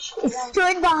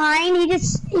stood behind. He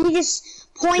just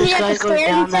pointed at the stairs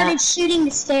and started shooting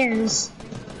the stairs.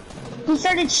 He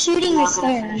started shooting the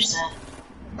stairs.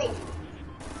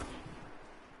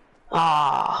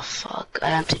 Oh fuck!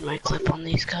 I emptied my clip on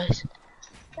these guys.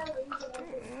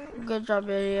 Good job,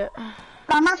 idiot.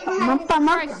 They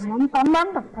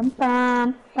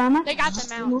got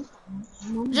them out.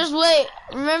 Just wait.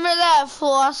 Remember that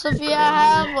philosophy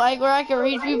I have, like where I can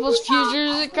read people's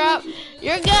futures and crap?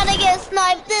 You're gonna get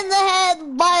sniped in the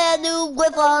head by a noob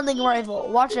with a hunting rifle.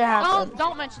 Watch it happen.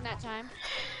 Don't mention that time.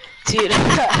 Dude,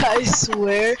 I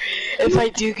swear, if I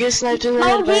do get sniped in the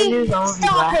head by a noob, I'll be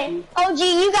laughing. OG,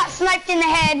 you got sniped in the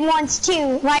head once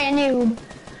too by a noob.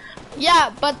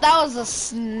 Yeah, but that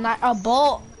was a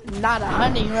bolt, not a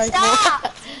hunting rifle.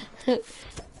 Stop!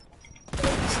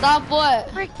 Stop what?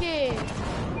 Freaking.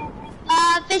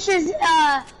 Fish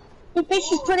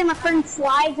is putting my friend's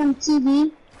slides on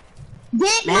TV.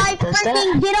 Get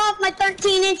off my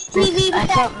 13-inch TV with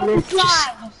that fucking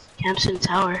slide. Camps in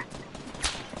tower.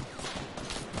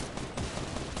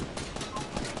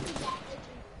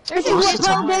 This is what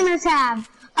pro gamers have.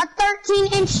 A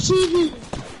 13-inch TV.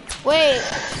 Wait,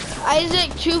 Isaac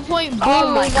 2-point boom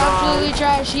Oh my is God. absolutely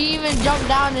trash. He even jumped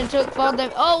down and took fall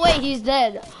damage. Oh wait, he's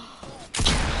dead.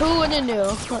 Who would have knew?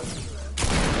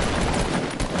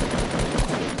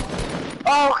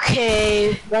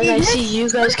 Okay, like I see you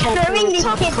guys can't Serving the these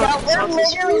top kids out. We're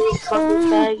literally fucking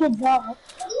fag. kids out.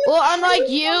 Well, unlike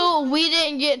you,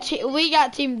 we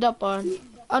got teamed up on.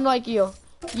 Unlike you.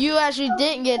 You actually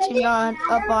didn't get teamed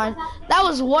up on. That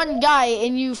was one guy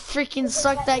and you freaking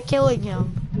sucked at killing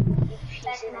him.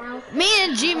 Me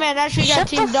and G-Man actually got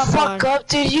teamed up on. Shut the fuck up,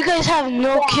 dude. You guys have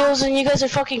no kills and you guys are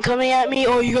fucking coming at me.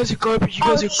 Oh, you guys are garbage. You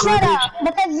guys are Shut garbage. up,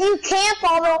 because you camp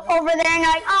all over there and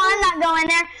you're like, oh, I'm not going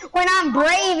there. When I'm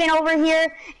brave and over here,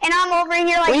 and I'm over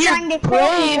here like When trying you're to kill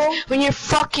brave, people. when you're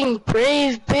fucking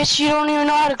brave, bitch, you don't even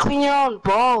know how to clean your own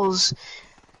balls.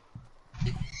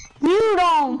 You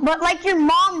don't, but like your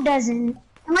mom doesn't,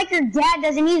 and like your dad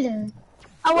doesn't either.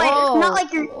 Oh wait, Whoa. not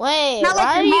like your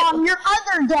mom, your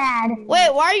other dad.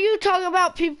 Wait, why are you talking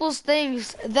about people's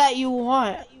things that you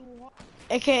want?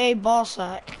 AKA ball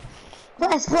sack.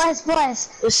 Bless.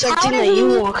 It's something that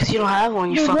you want because you don't have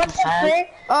one, you fucking fat.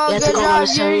 Oh, You have to good go on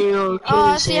job. a 7-year-old kid Oh,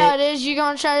 I and see say how it. it is. You're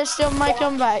gonna try to steal my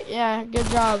comeback. Yeah, good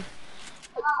job.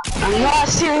 I'm not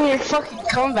stealing your fucking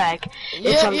comeback.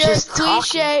 If I'm You're just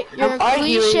cliche. talking. You're I'm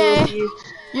arguing cliche. with you.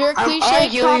 You're a I'm cliche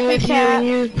arguing with you and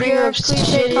you copycat. bring You're a up cliche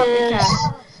shit copycat.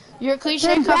 ass. You're a cliche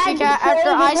Your dad copycat. said After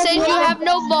I said you that- have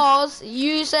no balls,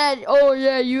 you said, "Oh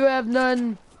yeah, you have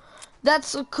none."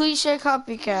 That's a cliche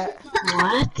copycat.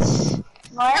 What?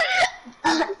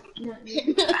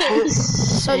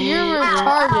 So you're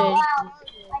retarded.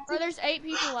 Bro, there's 8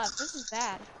 people left. This is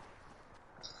bad.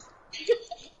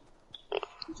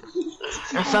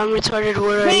 If I'm retarded,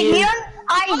 where are Hey, you?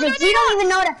 Isaac, you don't even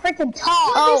know how to freaking talk.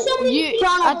 Oh, I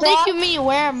Donald think Duck. you mean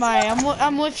where am I?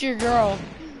 I'm with your girl.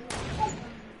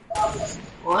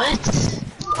 What?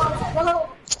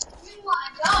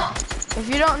 If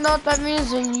you don't know what that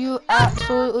means, then you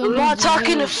absolutely I'm need not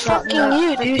talking to shut fucking up.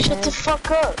 you, dude. Shut the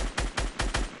fuck up.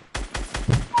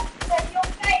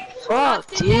 Fuck,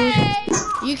 dude.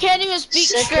 You can't even speak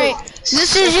Second- straight.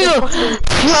 This is you.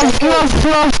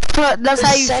 That's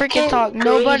how you freaking talk.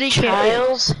 Nobody can.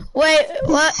 Child Wait,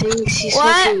 what? thinks he's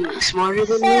What? fucking smarter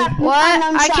than me. What?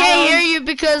 Unknown I can't child. hear you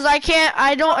because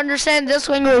I don't understand this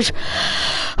language.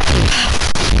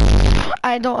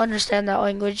 I don't understand that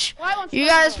language. Why won't You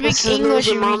gotta speak This is English,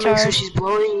 the you mom makes, so retard. she's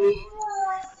blowing me.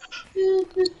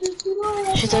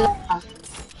 She's like,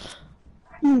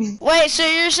 Wait, so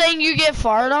you're saying you get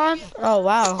farted on? Oh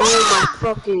wow. oh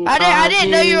my fucking I didn't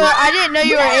know you were. dude. I didn't know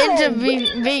you were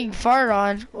into being farted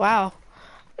on. Wow,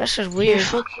 that's just You're weird.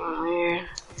 fucking weird.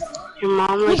 Your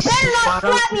mom You likes to better not slap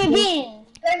slap me people?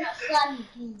 again.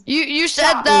 You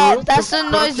said that. That's the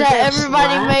noise that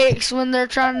everybody makes when they're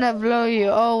trying to blow you.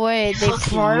 Oh wait, they Fucking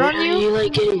fart on weirdo, you? you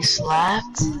like getting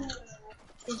slapped?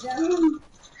 Fucking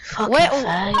Wait,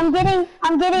 fag.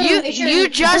 I'm getting. You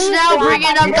just now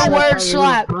bringing up the word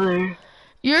slap. Brother.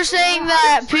 You're saying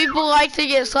that people like to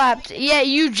get slapped. Yeah,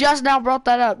 you just now brought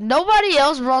that up. Nobody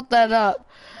else brought that up.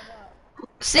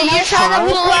 See, you're trying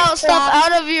to pull out stuff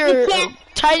out of your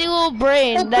tiny little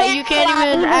brain that you can't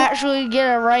even actually get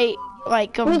it right,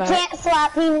 like, come back. We can't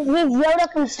slap. He's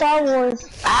Yoda from Star Wars.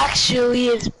 Actually,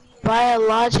 it's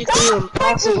biologically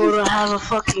impossible to have a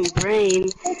fucking brain.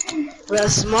 A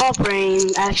small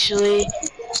brain, actually.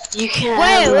 You can't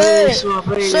have a really small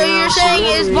brain. So you're saying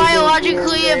it's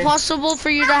biologically impossible for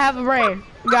you to have a brain?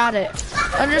 Got it.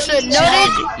 Understood. Noted.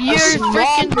 You're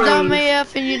freaking dumb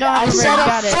AF and you don't have a brain.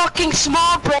 Got it. Fucking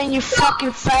small brain, you fucking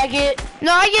faggot.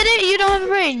 No, I get it. You don't have a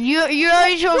brain. You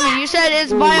already told me. You said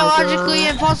it's biologically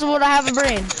impossible to have a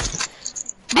brain.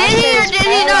 Did he or did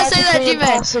he not say that,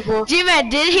 G-Man? G-Man,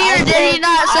 did he or did he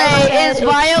not say it's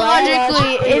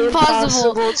biologically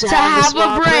impossible to have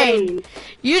a brain?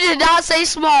 You did not say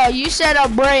small. You said a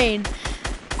brain.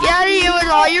 Get out of here with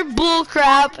all your bull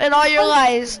crap and all your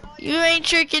lies. You ain't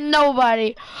tricking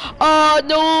nobody.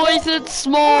 No, I said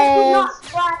small.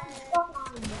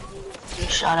 You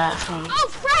shot at from. Oh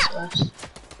crap!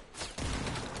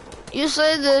 You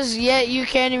say this, yet you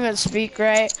can't even speak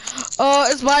right.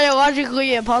 It's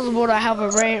biologically impossible to have a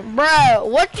brain. Bruh,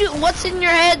 what's in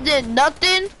your head then?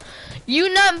 Nothing?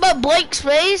 You nothing but blank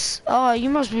space? Oh, you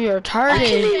must be retarded. I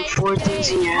can name 4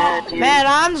 things in your head, dude. Man,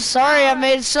 I'm sorry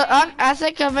I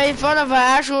think I made fun of an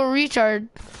actual retard.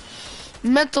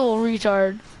 Mental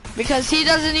retard. Because he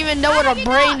doesn't even know what a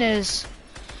brain is.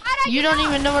 You don't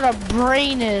even know what a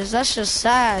brain is. That's just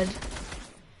sad.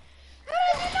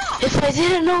 If I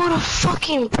didn't know what a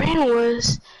fucking brain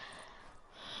was,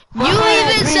 you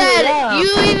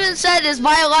even said it's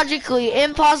biologically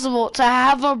impossible to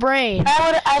have a brain.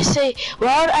 Why would I say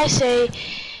why would I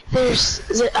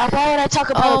talk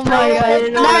about oh a brain if I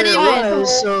didn't know what it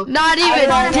was? So not even.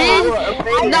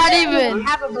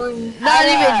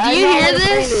 Do you hear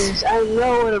this? I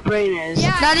know what a brain is.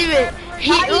 Yeah. Not even.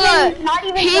 Just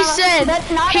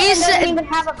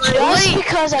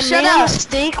because I made a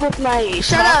mistake with my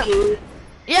talking.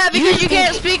 Yeah, because you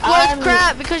can't speak worth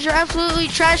crap because you're absolutely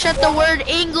trash at the word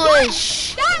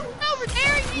English.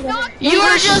 You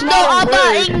are just no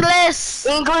about English.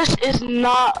 English is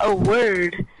not a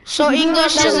word. So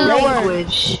English isn't a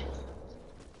word.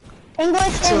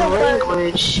 English is a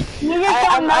language.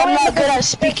 I'm not good at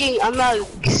speaking. I'm not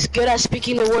good at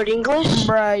speaking the word English.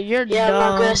 Bruh, you're dumb. I'm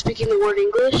not good at speaking the word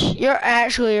English. You're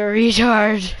actually a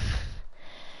retard.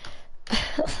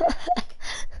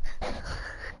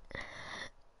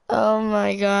 Oh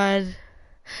my god.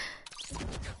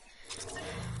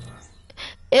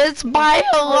 It's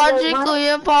biologically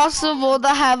impossible to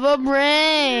have a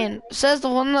brain. Says the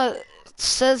one that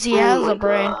says he has a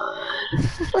brain.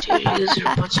 Dude, you guys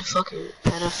are a bunch of fucking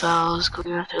pedophiles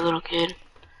going after a little kid.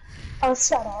 Oh,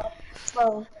 shut up.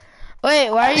 Bro. Wait,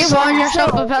 why are you calling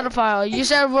yourself a pedophile? You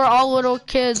said we're all little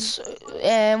kids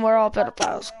and we're all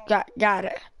pedophiles. Got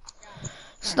it.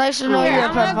 It's nice to know you're a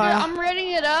pedophile. I'm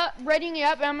readying it up,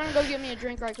 and I'm gonna go get me a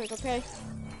drink right quick, okay?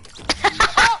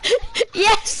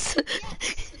 Yes!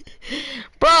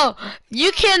 Bro,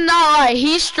 you cannot lie.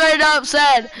 He straight up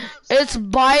said it's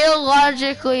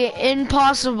biologically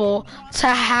impossible to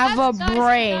have a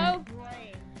brain.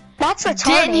 That's retarded.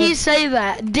 Didn't he say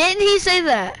that? Didn't he say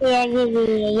that? Yeah,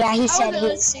 he said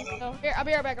it. Here, I'll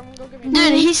be right back. I'm gonna go get me a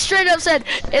Dude, he straight up said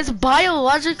it's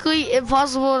biologically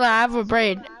impossible to have a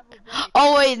brain.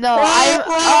 Oh wait, no. Maybe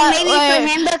for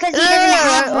him because he doesn't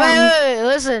have one. Wait,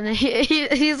 listen.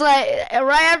 He's like,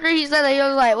 right after he said that, he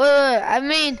was like, wait, I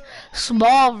mean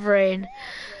small brain.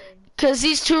 Cause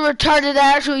he's too retarded to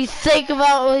actually think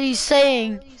about what he's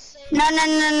saying. No.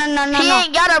 He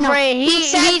ain't got a brain. He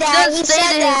just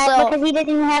stated himself. Because he doesn't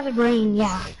even have a brain,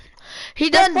 yeah. He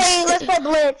doesn't. Let's play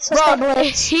Blitz. Bro,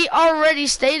 he already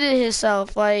stated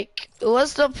himself. Like,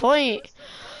 what's the point?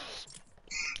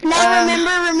 Now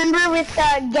remember with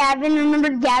Gavin. Remember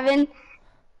Gavin?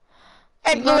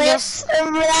 At Blitz.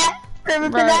 Remember that?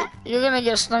 Remember that? You're gonna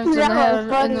get sniped in the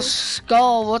head, in the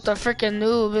skull with the freaking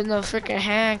noob in the freaking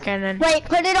hand cannon. Wait,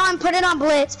 put it on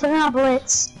Blitz. Put it on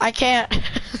Blitz. I can't.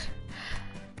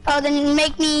 Oh, then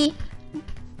make me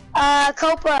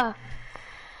Copa.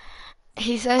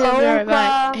 He said he'll be right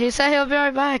back. He said he'll be right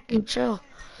back. Chill.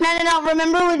 No.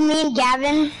 Remember with me and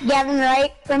Gavin,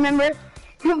 right? Remember?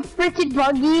 Freaking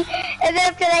buggy. And then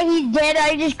after that he's dead.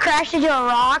 I just crashed into a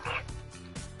rock.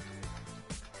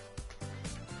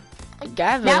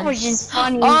 Gavin. That was just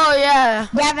funny. Oh yeah.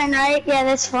 Gavin, right? Yeah,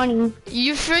 that's funny.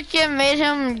 You freaking made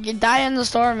him die in the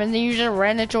storm, and then you just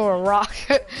ran into a rock.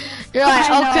 You're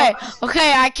like,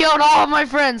 okay, I killed all of my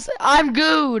friends. I'm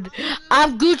good.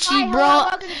 I'm Gucci, bro.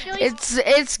 It's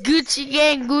Gucci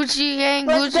gang, Gucci gang,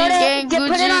 Gucci gang,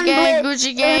 Gucci gang,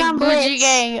 Gucci gang, Gucci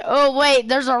gang. Oh wait,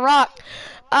 there's a rock.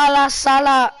 A la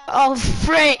sala. Oh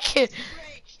frick.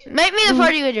 Make me the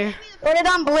party leader. Put it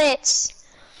on Blitz.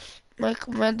 Make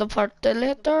me the party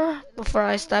leader before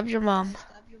I stab your mom.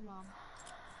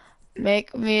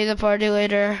 Make me the party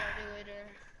leader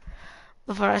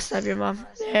before I stab your mom.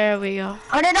 There we go.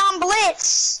 Put it on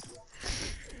Blitz.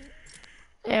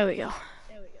 There we go.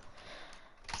 There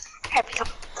we go.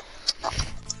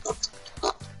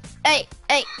 Hey.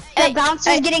 The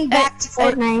bouncer's getting back to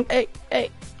Fortnite.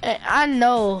 Hey, I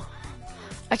know.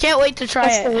 I can't wait to try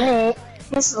it. Lit.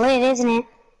 It's lit, isn't it?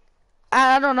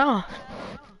 I don't know.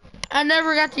 I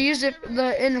never got to use it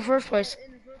in the first place.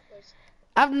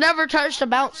 I've never touched a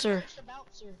bouncer.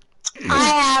 I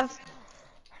have.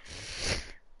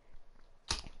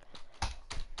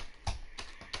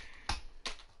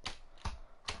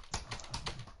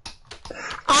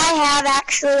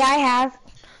 I have.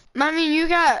 I mean, you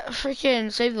got freaking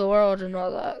Save the World and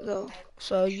all that, though.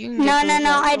 So you can No,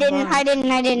 I didn't.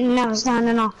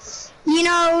 No. You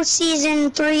know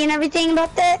season 3 and everything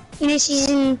about that? You know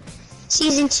season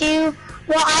 2?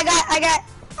 Well, I got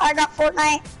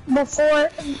Fortnite before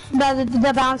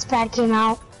the bounce pad came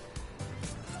out.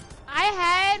 I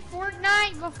had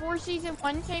Fortnite before season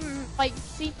 1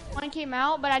 came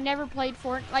out, but I never played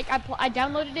Fortnite. Like I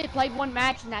downloaded it, played one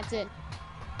match, and that's it.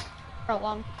 For a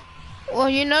long. Well,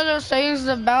 you know those things,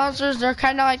 the bouncers, they're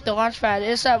kind of like the launch pad.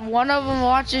 It's that one of them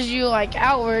watches you like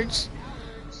outwards,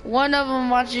 one of them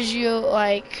watches you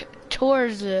like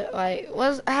towards it. Like,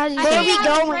 how do you Where are we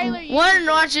going? One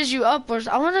watches you upwards.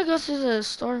 I want to go through the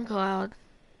storm cloud.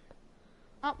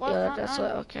 Oh, Yeah, that's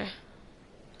what. Okay,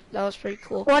 that was pretty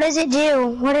cool. What does it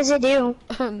do?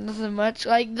 Nothing much.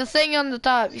 Like the thing on the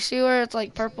top. You see where it's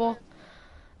like purple?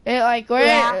 It like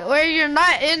where you're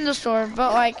not in the storm,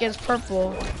 but like it's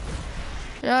purple.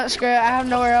 You know, that's great. I have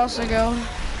nowhere else to go.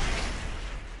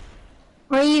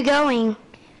 Where are you going?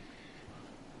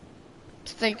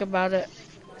 Think about it.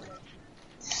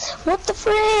 What the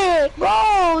frick?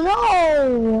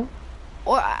 Oh,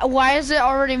 no! Why is it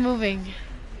already moving?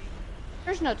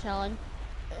 There's no telling.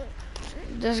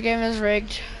 This game is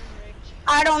rigged.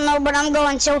 I don't know, but I'm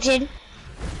going tilted.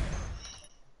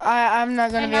 I'm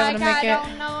not gonna be able to make it. I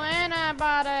don't know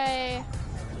anybody.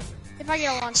 If I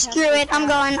get a launch Screw it, I'm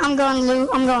going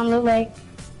loot lake.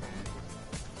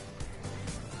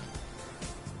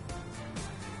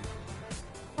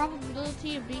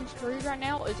 Probability of being screwed right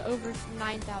now is over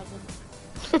 9,000.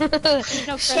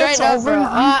 Straight up, bro.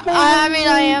 I mean,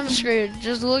 I am screwed.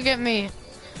 Just look at me.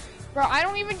 Bro, I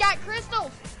don't even got crystals.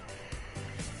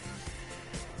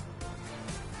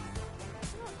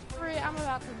 I'm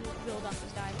about to build up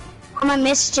this guy. I'm a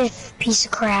mischief piece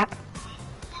of crap.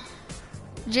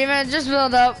 G-Man, just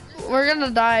build up. We're gonna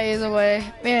die either way.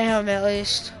 Me and him, at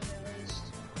least.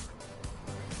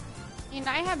 And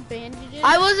I have bandages.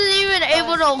 I wasn't even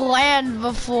able to land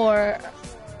before.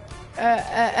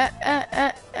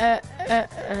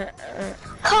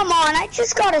 Come on, I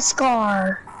just got a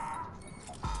scar.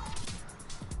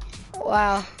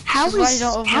 Wow. How is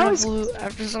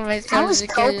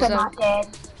Copa not dead?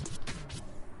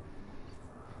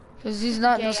 Because he's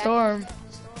not in the storm.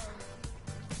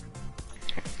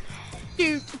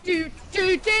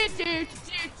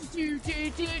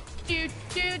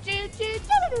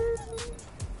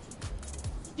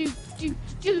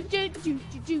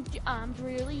 I'm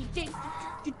really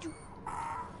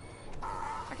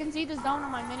I can see the zone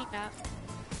on my mini map.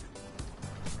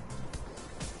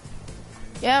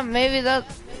 Yeah, maybe that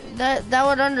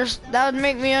would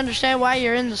make me understand why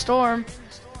you're in the storm.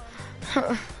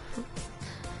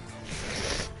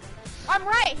 I'm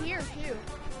right here too.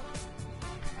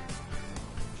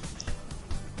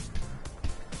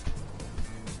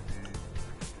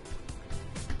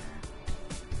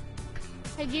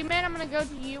 Hey G-Man, I'm gonna go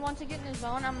to you. Once I get in the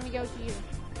zone, I'm gonna go to you.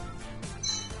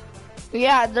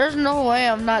 Yeah, there's no way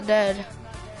I'm not dead.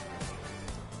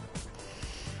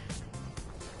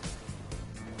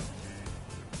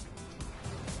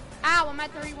 Ow, I'm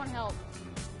at 31 health.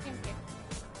 Okay.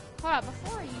 Hold up,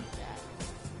 before I use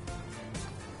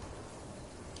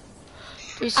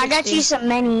that. I got you some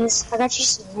minis. I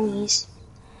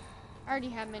already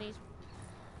have minis.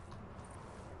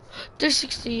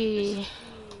 360.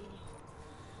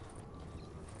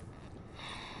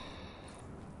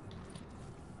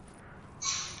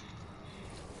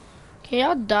 Can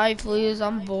y'all die, please?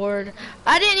 I'm bored.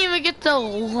 I didn't even get to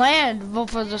land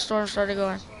before the storm started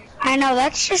going. I know,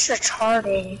 that's just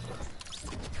retarded.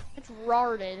 It's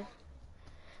retarded.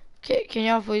 Can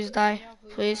y'all please die?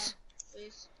 Please?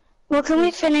 Well, can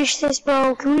we finish this,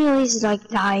 bro? Can we at least, like,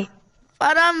 die?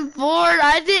 But I'm bored.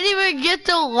 I didn't even get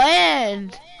to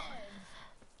land.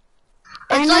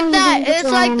 It's like that.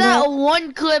 It's like that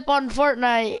one clip on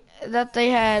Fortnite that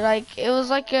they had. Like, it was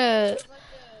like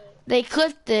they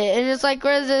clipped it, and it's like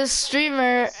where this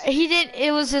streamer,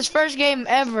 it was his first game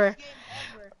ever,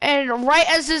 and right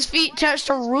as his feet touched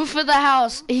the roof of the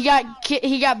house, he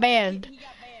got banned.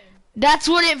 That's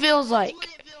what it feels like.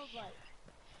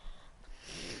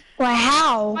 Well,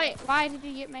 how? Wait, why did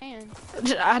he get banned?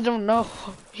 I don't know.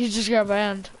 He just got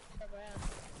banned.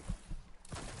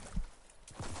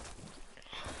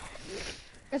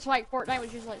 It's like Fortnite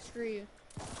was just like, screw you.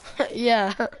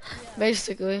 Yeah,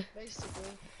 basically.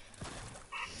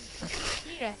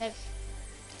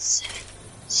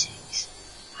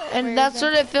 And that's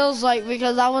what it feels like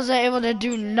because I wasn't able to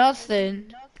do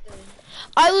nothing.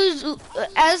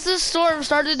 As the storm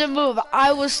started to move,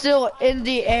 I was still in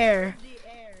the air.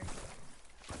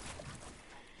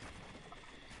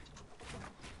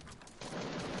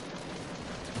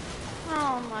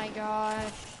 Oh my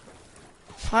gosh.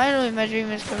 Finally, my dream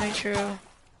is coming true.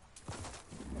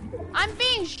 I'm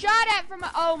being shot at from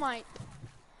oh my.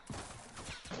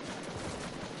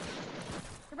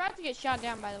 You're about to get shot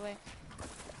down, by the way.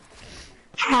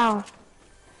 How?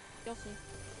 You'll see.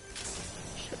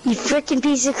 You freaking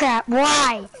piece of crap.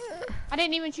 Why? I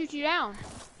didn't even shoot you down.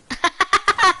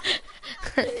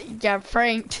 You got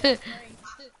pranked.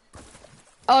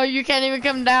 Oh, you can't even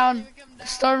come down. The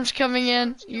storm's coming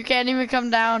in. You can't even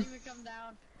come down.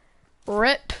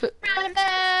 Rip.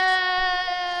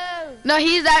 No,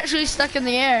 he's actually stuck in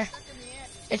the air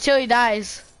until he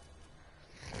dies.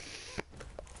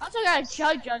 I also got a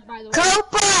chug jug, by the way.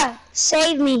 Copa!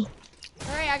 Save me.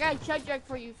 Alright, I got a chug jug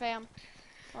for you, fam.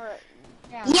 Alright.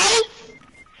 Yeah.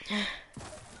 Yay!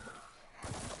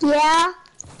 Yeah?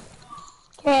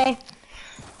 Okay.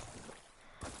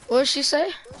 What did she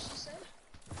say?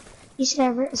 You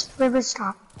said river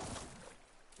stop.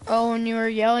 Oh, when you were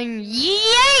yelling,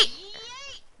 yay!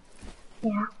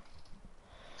 Yeah.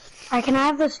 Can I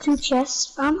have those 2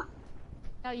 chests, fam?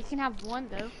 No, you can have one,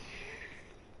 though.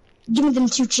 Give me them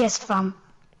 2 chests, fam.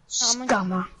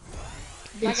 Scummer.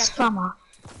 The scummer.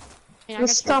 The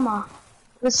scummer.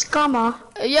 The scummer.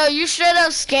 Yo, you straight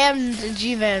up scammed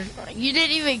G-Man. You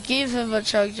didn't even give him a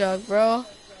chug jug, bro.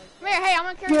 Come here, hey, I'm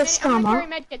gonna carry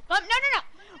medkits. No.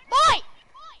 Boy!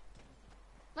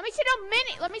 Let me see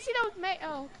those Let me see those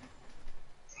oh.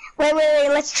 Wait,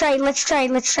 let's trade,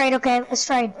 okay, let's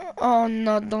trade. Oh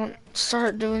no, don't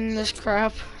start doing this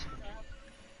crap.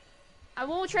 I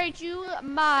will trade you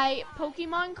my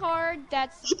Pokemon card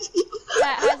that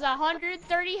has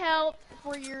 130 health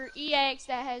for your EX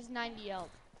that has 90 health.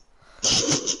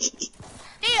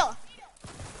 Deal!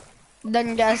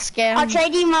 Done got scammed. I'll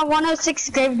trade you my 106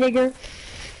 Gravedigger.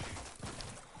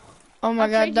 Oh my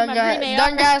god, done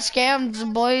got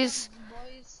scammed, boys.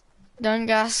 Done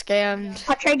got scammed.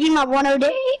 I'll trade you my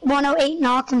 108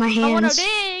 knock in my hands. A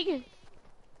 108 dig!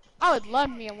 I would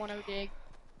love me a 108 dig.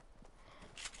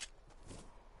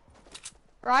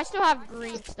 Or I still have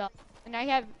green stuff, and I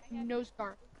have no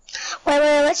scarf. Wait,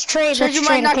 let's trade. Trade you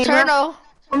my Nocturno.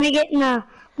 When we get in the,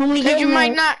 trade you my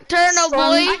Nocturno,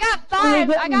 boy. I got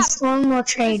 5. I got storm, we'll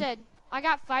trade. I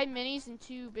got 5 minis and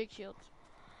 2 big shields.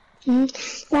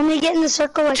 When we get in the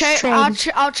circle, let's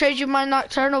trade. I'll trade you my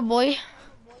Nocturno, boy.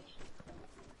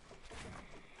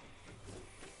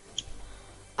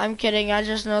 I'm kidding. I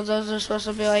just know those are supposed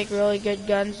to be like really good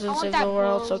guns and save the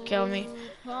world, so kill me.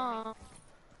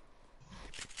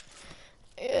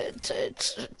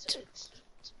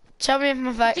 Tell me if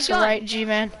my facts are right,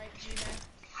 G-Man.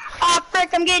 Oh frick,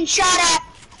 I'm getting shot at!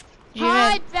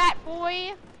 Hi, fat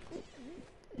boy!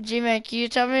 G-Man, can you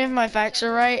tell me if my facts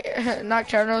are right?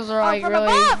 Nocturnos are like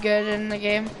really good in the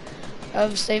game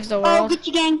of Save the World. Oh, get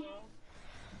you, gang.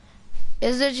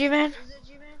 Is it, G-Man?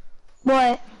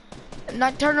 What?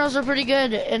 Nocturnos are pretty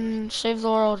good in Save the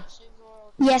World.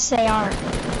 Yes, they are.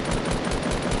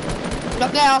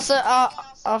 Okay,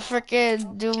 I'll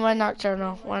freaking do my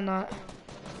Nocturno. Why not?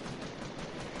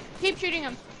 Keep shooting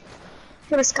him.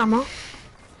 You're a scummer.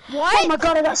 What? Oh my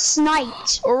god, I got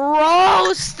sniped.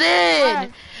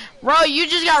 Roasted! Bro, you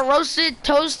just got roasted,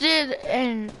 toasted,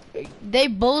 and they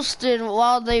boasted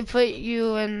while they put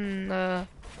you in the...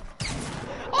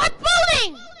 Oh, I'm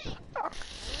booting!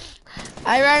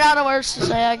 I ran out of words to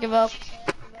say. I give up.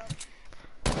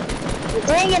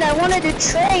 Dang it, I wanted to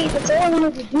trade. That's all I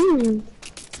wanted to do.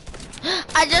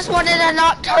 I just wanted a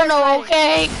nocturnal,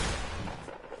 okay?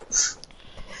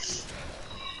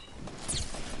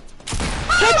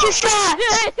 Hit your shot!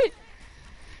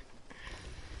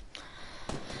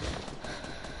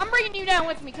 I'm bringing you down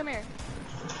with me. Come here.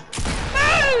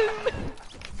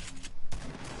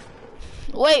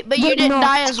 Wait, but you didn't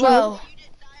die as well.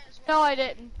 No, I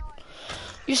didn't.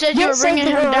 You said you were bringing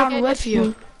him down with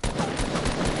you.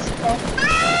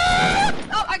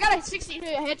 Oh, I got a 60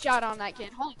 headshot on that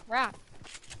kid. Holy crap.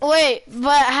 Wait,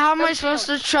 but how am I supposed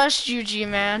to trust you,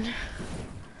 G-Man?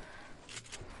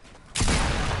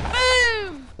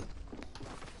 Boom!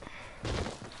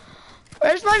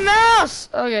 Where's my mouse?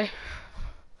 Okay.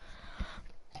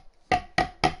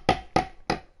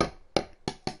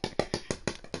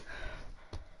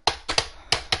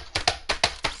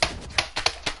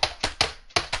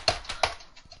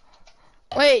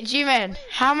 Wait, G-Man,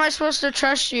 how am I supposed to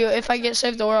trust you if I get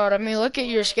Save the World? I mean, look at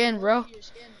your skin, bro.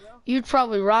 You'd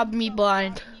probably rob me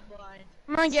blind.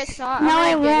 I'm gonna get shot. No,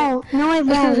 I won't. No, I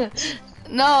won't.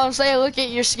 No, I'm saying look at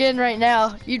your skin right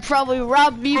now. You'd probably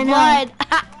rob me blind.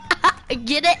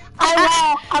 Get it?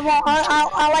 I won't.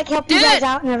 I'll like help you guys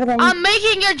out and everything. I'm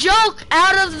making a joke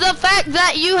out of the fact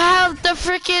that you have the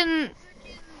freaking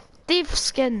thief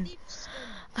skin.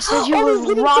 I said you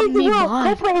would rob me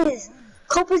blind.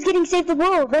 Copa's getting Save the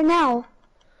World right now.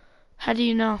 How do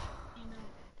you know?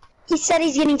 He said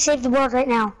he's getting Save the World right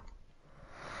now.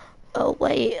 Oh,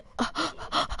 wait.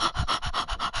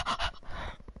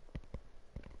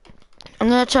 I'm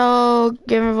gonna tell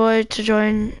Gamerboy to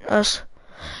join us.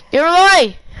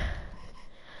 Gamerboy!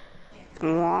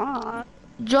 What?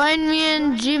 Join me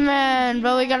and G-Man,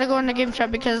 but we gotta go in the game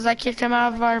chat because I kicked him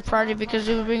out of our party because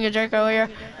he was being a jerk earlier.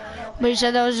 But he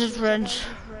said that was his friends.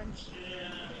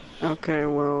 Okay,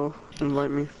 well,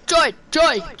 invite me. Join,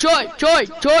 invite.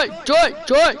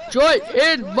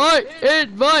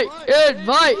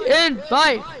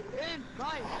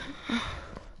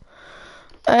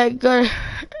 Alright, go.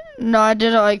 No, I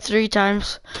did it like 3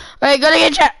 times. Alright, go to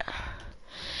get chat.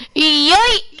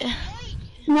 Yay!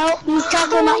 No, he's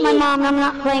talking about my mom. I'm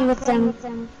not playing with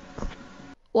them.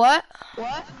 What?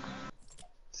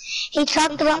 He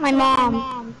talked about my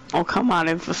mom. Oh, come on,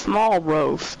 it's a small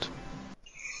roast.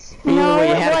 No, anyway,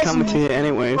 you had it coming to you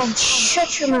anyways. Oh,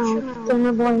 shut your mouth,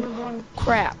 Gamerboy.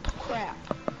 Crap.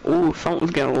 Ooh, something's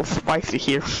getting a little spicy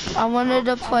here. I wanted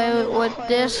to play with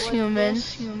this human.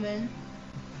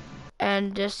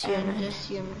 And this human.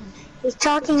 He's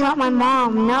talking about my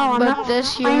mom. No, I'm not. But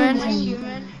this human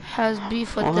has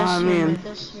beef with this human.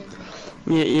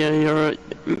 Yeah, you're,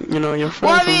 you're friends.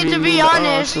 Well, I mean, to be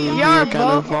honest, you're kind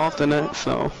of involved in it,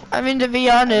 so. I mean, to be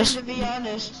honest,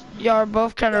 y'all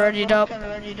both kind of readied up.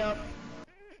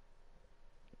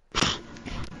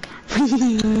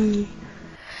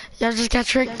 Y'all just got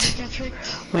tricked.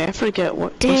 Wait, I forget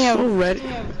what. Damn.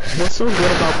 What's so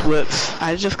good about Blitz?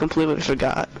 I just completely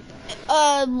forgot.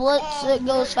 Blitz, it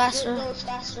goes faster.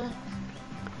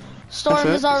 Storm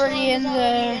is already in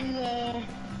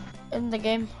the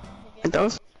game. It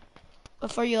does?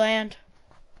 Before you land.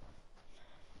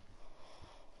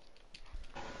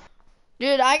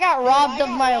 Dude, I got robbed of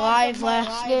my life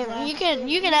last game. You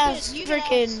can ask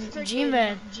freaking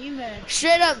G-Man.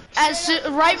 Straight up,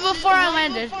 right before I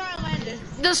landed,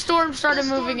 the storm started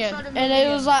moving in, and it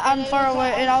was like I'm far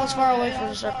away, and I was far away from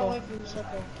the circle.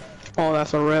 Oh,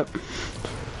 that's a rip.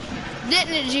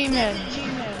 Didn't it, G-Man?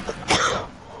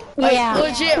 Like, yeah.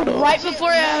 Legit, right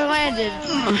before I landed,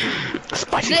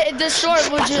 the storm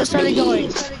legit started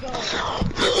going.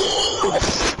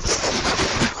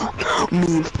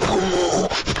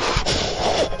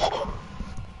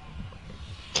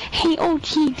 Hey,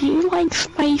 OG, do you like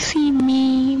spicy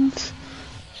memes?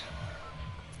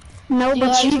 No,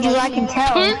 but you do, I can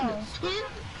tell.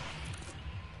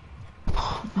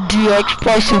 Do you like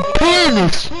spicy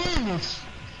penis?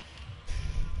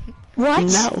 What?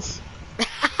 No.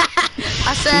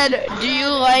 I said, do you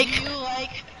like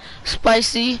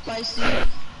spicy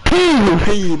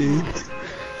penis?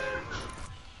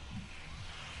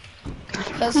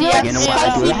 You like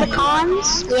spicy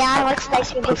pecans? Yeah, I like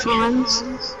spicy pecans.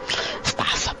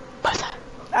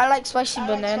 I like spicy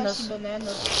bananas.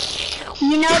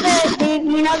 You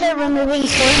know they're removing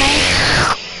Fortnite?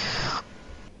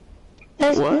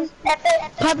 What?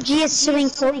 PUBG is suing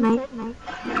Fortnite.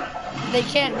 They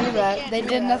can't do that. They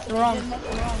did nothing wrong.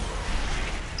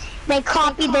 They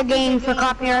copied their game for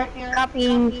copyright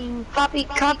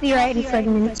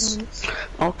infringements.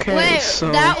 Okay, wait,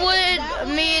 so that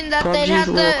would mean that they'd have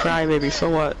to. PUBG's a little crybaby. So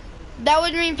what? That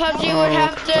would mean PUBG would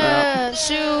have to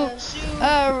sue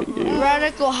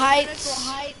Radical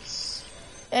Heights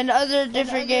and other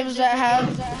different games that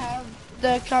have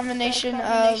the combination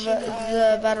of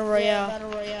the Battle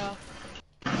Royale.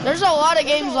 There's a lot of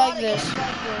games like this.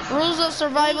 Rules of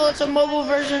Survival, it's a mobile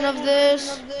version of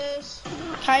this.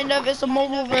 Kind of, it's a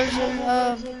mobile version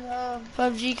of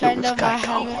PUBG, kind of. I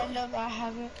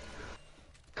have it.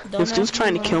 This dude's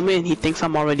trying to kill me and he thinks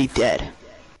I'm already dead.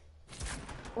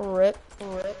 Rip.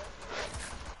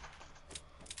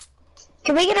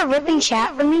 Can we get a ripping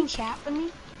chat for me?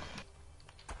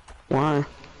 Why?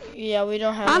 Yeah, we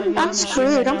don't have I'm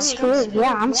screwed.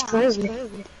 Yeah, I'm screwed.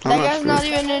 That guy's not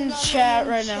even in chat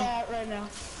right now.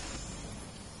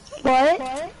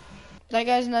 What? That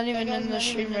guy's not even in the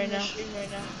stream right now.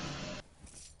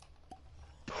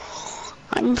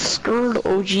 I'm scared,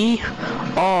 OG.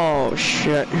 Oh,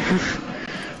 shit.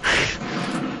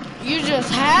 You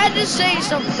just had to say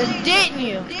something, didn't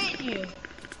you?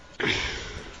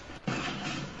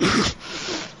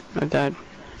 I died.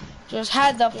 Just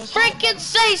had to freaking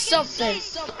say something.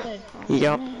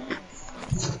 Yup.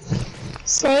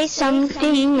 Say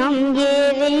something, I'm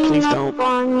giving Please up don't.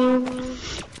 on you.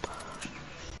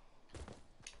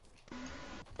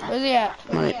 Where's he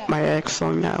at? My ex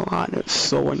sung that a lot and it's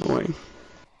so annoying.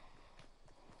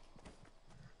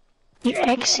 Your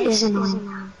ex is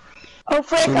annoying. Oh,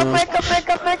 frick,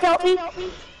 help me.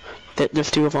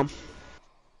 There's two of them.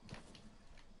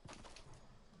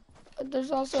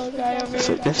 There's also a guy over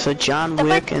here. It's a John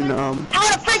Wick and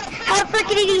How the frick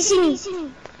did he see me?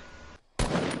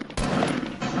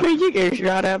 Man, you get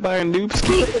shot at by a noob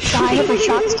ski. I hit my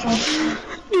shots.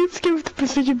 Noob ski with the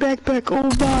precision backpack, oh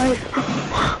my.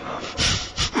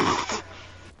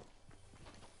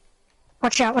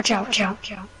 Watch out.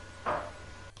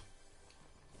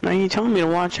 Now you're telling me to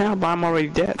watch out, but I'm already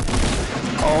dead.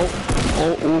 Oh,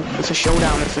 it's a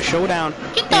showdown,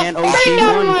 Get the and frick OG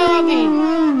out of won. my lobby!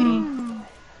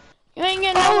 You ain't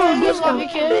getting nowhere in this lobby,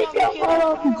 kid.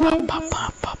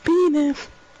 Penis.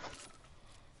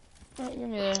 Give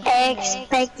me this.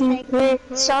 Expecting with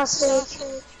sausage.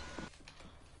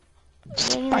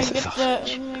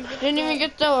 Didn't even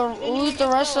get to loot the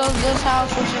rest of this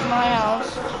house, which is my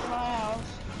house.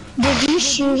 Did you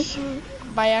shoot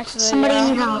By accident. somebody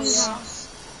in your house?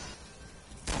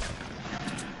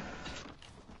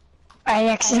 I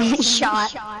accidentally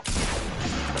shot.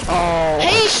 Oh.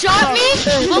 He shot me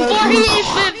before he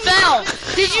even fell.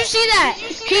 Did you see that?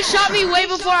 He shot me way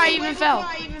before I even fell.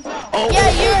 Oh.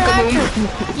 Yeah, you're a hacker.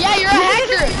 Yeah, you're a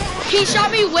hacker. He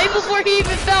shot me way before he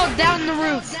even fell down the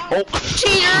roof. Oh.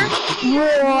 Cheater.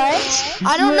 What?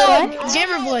 I don't know,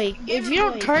 Gamerblade. If you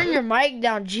don't turn your mic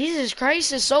down, Jesus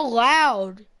Christ, it's so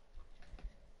loud.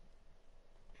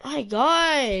 My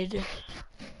God.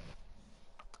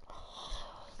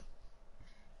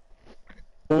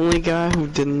 Only guy who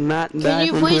did not die Can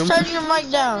you from please him. turn your mic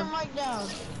down?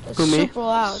 It's Who, me? super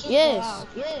loud. Yes.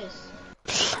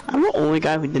 I'm the only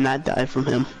guy who did not die from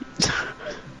him.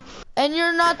 And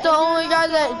you're not the only guy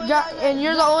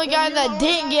that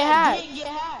didn't get hacked.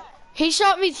 He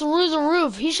shot me through the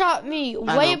roof. He shot me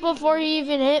way before he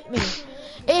even hit me.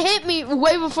 It hit me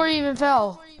way before he even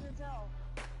fell.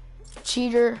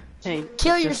 Cheater. Hey,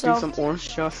 Kill just yourself. Do some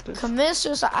orange justice. Commit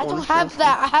suicide. I don't Orange have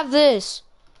that. I have this.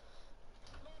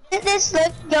 Did this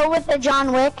look go with the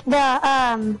John Wick?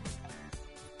 The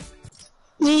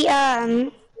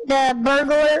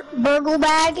burgle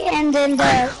bag and then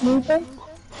the looper?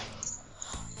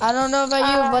 I don't know about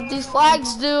you, but these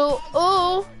flags do.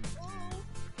 Ooh.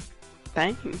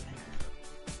 Thank you.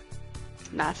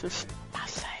 Nice.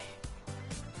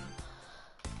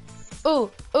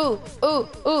 Ooh.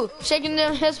 Shaking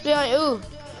them hips behind. Ooh.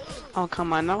 Oh,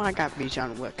 come on. Now I got to be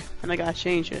John Wick. And I got to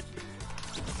change it.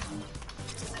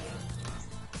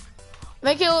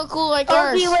 Make it look cool like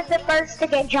ours. Obi was the first to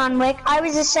get John Wick. I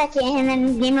was the second, and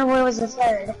then Gamerboy was the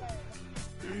third.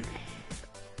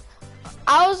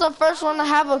 I was the first one to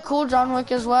have a cool John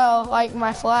Wick as well, like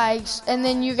my flags. And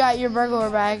then you got your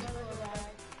burglar bag.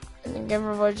 And then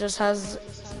Gamerboy just has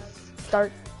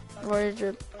dark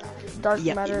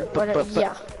matter.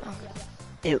 Yeah.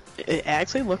 It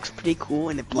actually looks pretty cool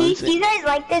and it blends Do you guys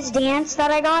like this dance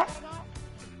that I got?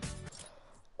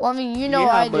 Well, I mean, you know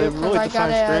Yeah, I but do it because really I got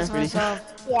it defines as gravity.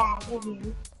 myself. Yeah, I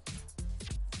do.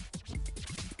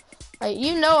 Like,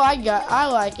 you know I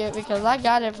like it because I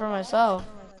got it for myself.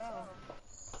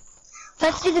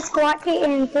 Let's do the squat kick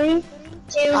in 3,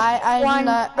 2, 1.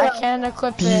 I can't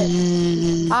equip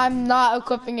it. I'm not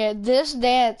equipping it. This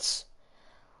dance.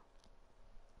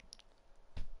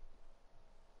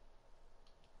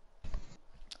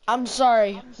 I'm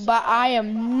sorry, but I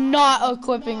am not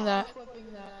equipping that.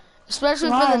 Especially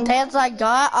for the dance I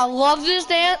got. I love this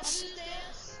dance.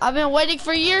 I've been waiting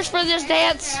for years for this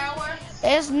dance.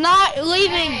 It's not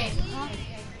leaving.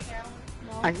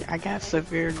 I got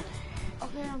severe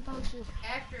Okay, I'm talking.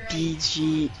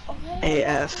 DGAS.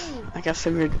 I got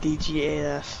severe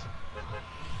DGAS.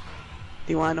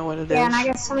 Do you wanna know what it is? Yeah, and I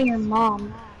got some of your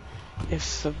mom. It's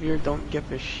severe don't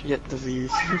give a shit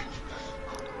disease.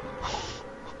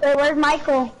 Wait, where's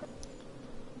Michael?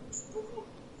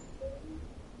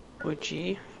 Oh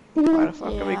gee. Why the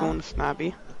fuck are we Yeah. going to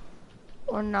Snobby?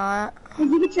 Or not. Did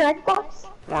you get your Xbox?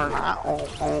 Or not?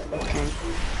 Oh, okay.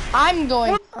 I'm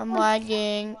going. I'm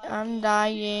lagging. I'm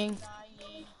dying.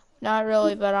 Not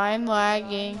really, but I'm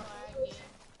lagging.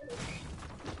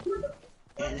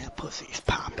 And that pussy's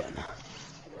popping.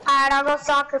 Alright, I'll go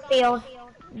soccer field.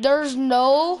 There's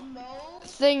no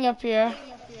thing up here.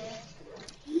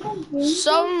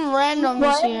 Some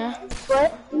random's here.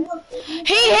 What?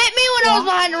 He hit me when I was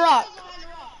behind the rock.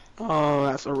 Oh,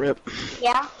 that's a rip.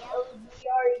 Yeah?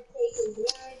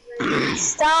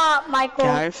 Stop, Michael.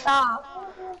 Guys. Stop.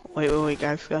 Wait,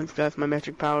 guys, my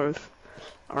magic powers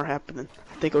are happening.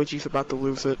 I think OG's about to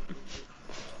lose it.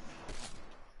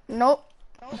 Nope.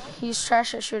 He's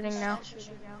trash at shooting now.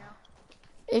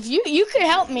 If you could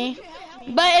help me,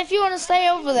 but if you want to stay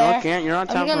over there, No, I can't. You're on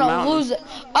top I'm of the gonna mountain. lose it.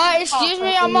 Excuse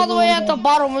me, I'm all the way at the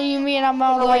bottom. What do you mean I'm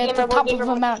all the way at the top of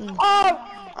the mountain?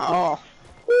 Oh.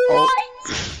 What?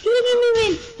 He hit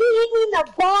me in the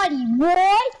body.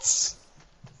 What?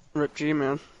 Rip G,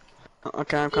 man.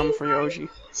 Okay, I'm coming for you, OG.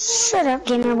 Shut up,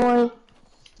 gamer boy.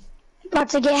 About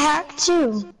to get hacked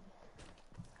too.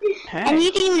 Hey. And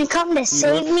you didn't even come to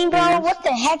save me, bro? serious? What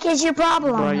the heck is your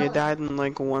problem? Bro, you died in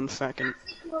like 1 second.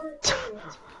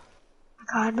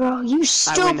 God, bro, you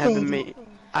stupid.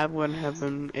 I wouldn't have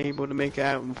been able to make it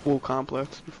out of full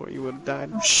complex before you would have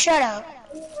died. Shut up.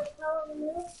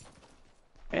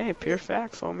 Hey, pure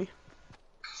facts, homie.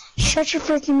 Shut your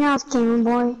freaking mouth, gamer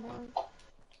boy.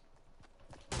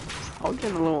 I'm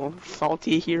getting a little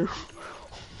salty here.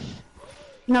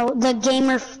 No, the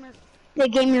gamer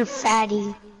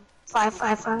fatty.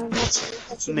 555.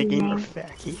 That's your The gamer name.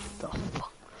 fatty. The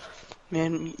fuck?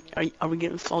 Man, are we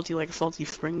getting salty like Salty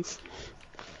Springs?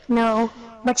 No,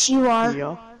 but you are.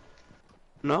 Yeah.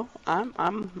 No,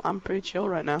 I'm pretty chill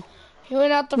right now. He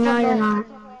went out the No, front you're door. not.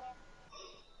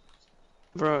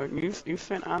 Bro, you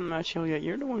said I'm not chill yet.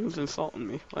 You're the one who's insulting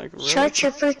me. Like, really? Shut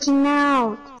your freaking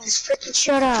mouth. Just freaking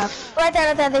shut up. Right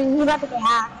there, you're about to get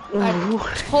hacked.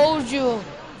 I told you.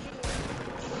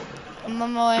 I'm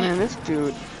on my way. Man, this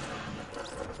dude.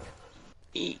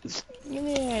 Eats. Give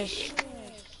me this.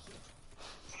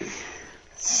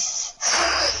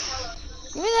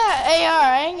 Give me that AR.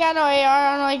 I ain't got no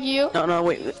AR unlike you. No,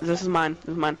 wait. This is mine.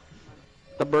 This is mine.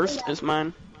 The burst is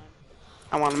mine.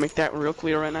 I want to make that real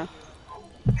clear right now.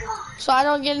 So I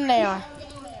don't get an AR.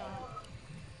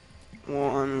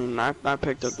 Well, I mean, I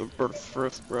picked up the burst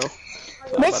first, bro. So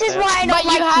This is why I don't But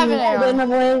you like have you, an AR. gamer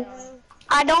boy.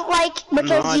 I don't like because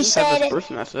No, I you just have said this burst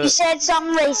and that's you it. said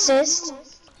something racist.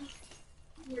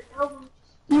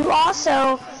 You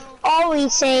also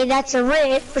always say that's a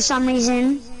rip for some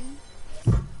reason,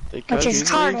 Because which is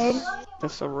usually retarded.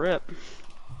 That's a rip.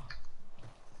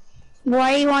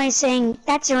 Why are you always saying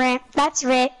that's a rip? That's a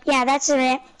rip. Yeah, that's a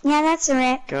rip. Yeah, that's a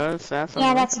rip. Cause that's a Yeah,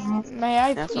 rip. that's a rip. May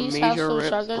I That's a please have major some rip,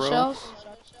 shotgun bro. shells?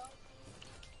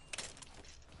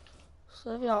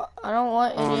 So if y'all, I don't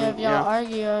want any of y'all yeah.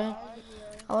 arguing.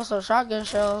 I want some shotgun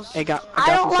shells. Hey,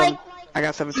 I don't like. I got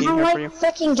I 17 don't here like for you.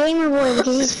 freaking gamer boy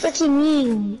because he's freaking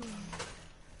mean.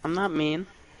 I'm not mean.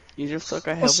 You just took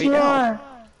a Yes, heavy you L. are.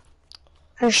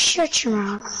 Or shut your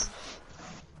mouth.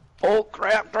 Oh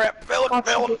crap! Build.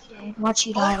 Watch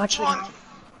you die. Watch you die.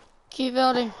 Keep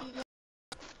building.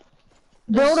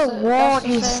 Build a wall, That's the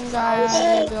dude. same guy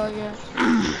I build here.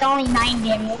 It's only 9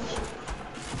 damage.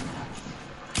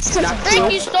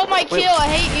 Frank, you stole my kill. I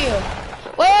hate you.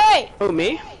 Wait. Who,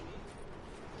 me?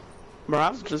 Bro, I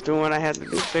was just doing what I had to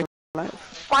do to save my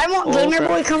life. Why won't Oh, gamer crap.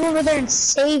 boy come over there and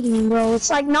save me, bro? It's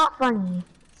like not funny.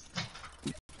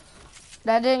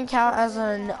 That didn't count as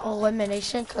an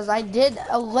elimination because I did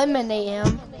eliminate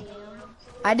him.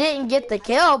 I didn't get the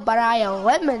kill, but I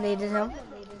eliminated him.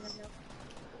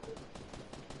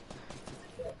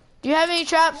 Do you have any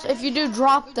traps? If you do,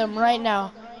 drop them right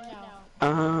now.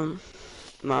 No,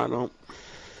 I don't.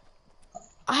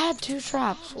 I had 2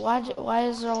 traps. Why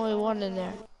is there only 1 in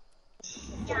there?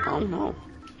 I don't know.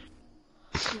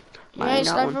 You I have ain't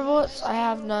got sniper one. bullets? I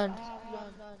have none.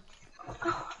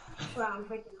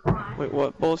 Wait,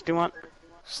 what bullets do you want?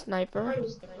 Sniper.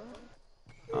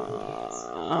 Yeah,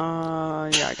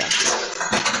 I got you.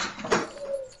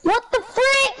 What the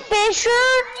frick, Fisher?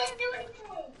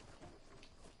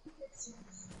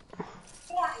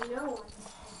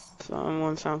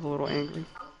 Someone sounds a little angry.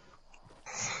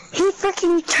 He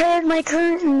freaking turned my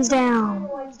curtains down.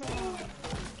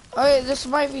 Okay, this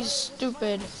might be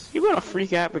stupid. You got a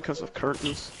freak out because of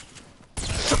curtains.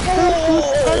 Thanks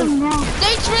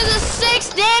for the 6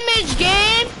 damage,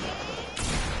 game.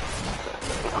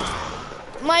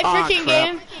 My freaking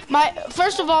game.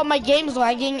 First of all, my game's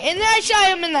lagging, and then I shot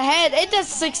him in the head. It does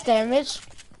 6 damage.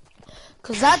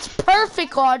 Cause that's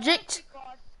perfect logic.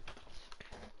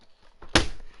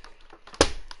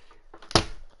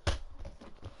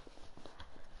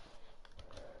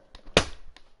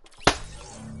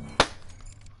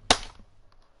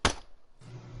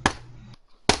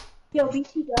 Yo,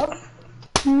 BT go.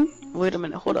 Wait a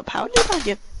minute, hold up. How did I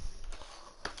get?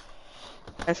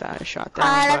 I thought I shot that.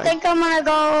 I think I'm gonna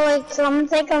go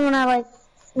like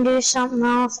do something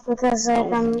else because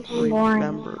like I'm boring.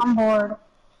 I'm bored.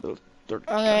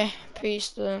 Okay, peace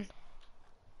then.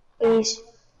 Peace.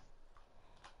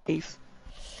 Peace.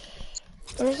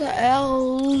 Where's the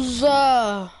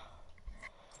Elsa?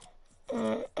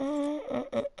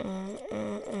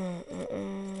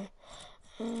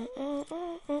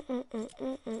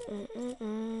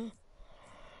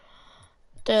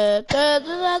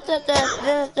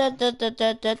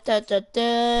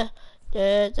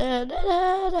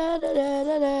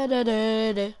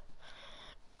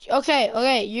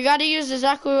 Okay, you gotta use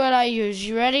exactly what I use.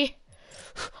 You ready?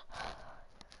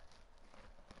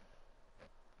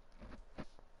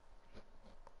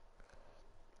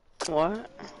 What?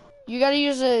 You gotta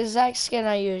use the exact skin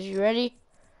I use. You ready?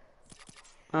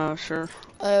 Sure.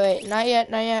 Oh, wait, not yet.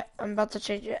 I'm about to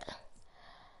change it.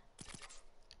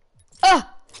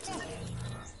 Ah!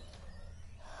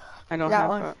 I don't have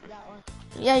that.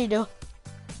 Yeah, you do.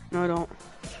 No, I don't.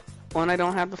 1, I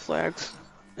don't have the flags,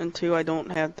 and 2, I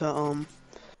don't have the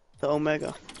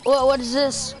Omega. What is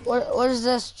this? What is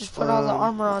this? Just put all the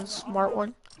armor on, smart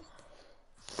one.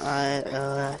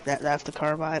 That's the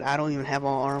carbide. I don't even have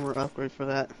all armor upgrade for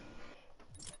that.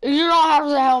 You don't have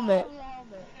the helmet.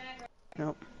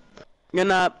 Nope. Good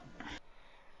night.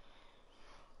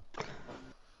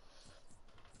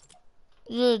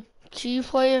 Dude, do you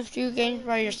play a few games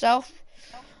by yourself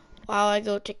while I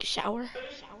go take a shower?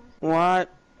 What?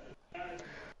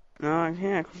 No, I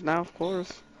can't, 'cause now, of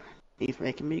course, he's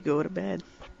making me go to bed.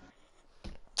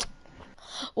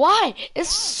 Why? It's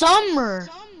summer.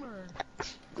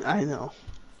 I know.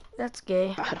 That's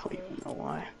gay. I don't even know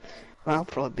why. I'll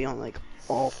probably be on, like,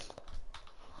 all...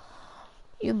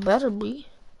 You better be.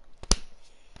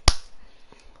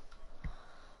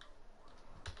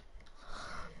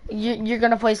 You're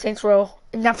gonna play Saints Row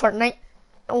in that Fortnite?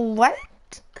 What?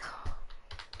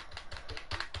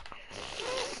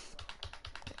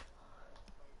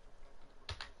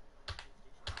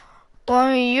 Well,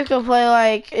 I mean, you can play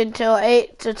like until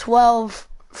 8 to 12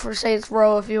 for Saints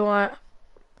Row if you want.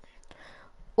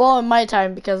 Well, in my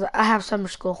time, because I have summer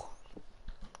school.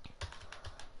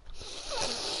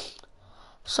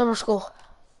 Summer school.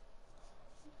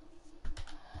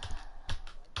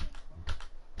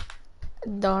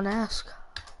 Don't ask.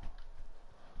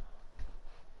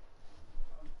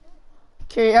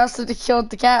 Curiosity killed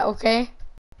the cat, okay?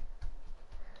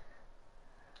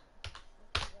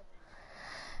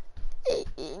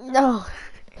 No,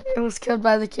 it was killed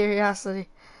by the curiosity.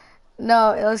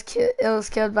 No, it was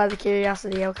killed by the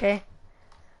curiosity, okay?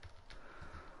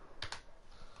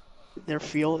 Their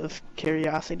field of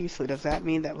curiosity, so does that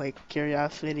mean that, like,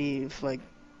 curiosity is, like,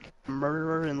 a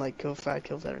murderer and, like, kills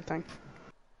everything?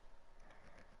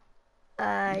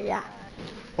 Yeah.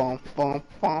 What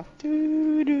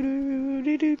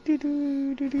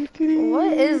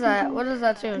is that? What is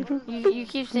that tune? You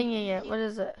keep singing it. What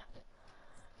is it?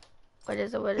 What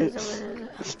is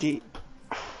it?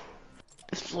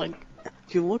 It's like,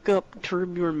 if you look up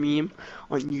Curb Your Meme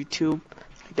on YouTube,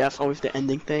 that's always the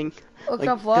ending thing. Look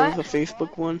up what? There's a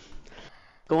Facebook one.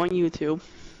 Go on YouTube.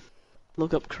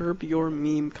 Look up Curb Your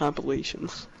Meme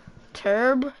compilations.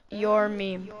 Curb Your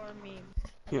Meme.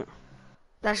 Yeah.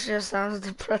 That just sounds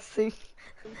depressing.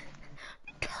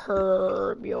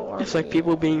 Curb Your Meme. It's like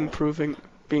people being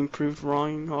proved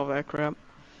wrong, all that crap.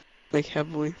 Like,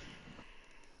 heavily.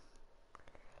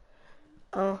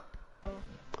 Oh.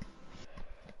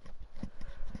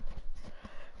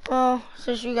 Well,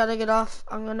 since you gotta get off,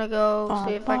 I'm gonna go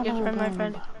see if I can find my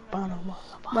friend.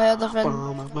 My other friend.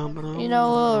 You know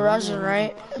Lil Rajan,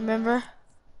 right? Remember?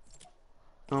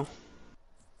 No.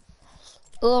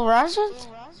 Lil Rajan?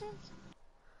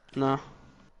 No.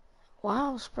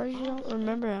 Wow, I'm surprised you don't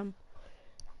remember him.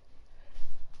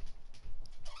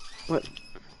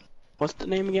 What's the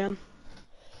name again?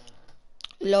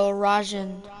 Lil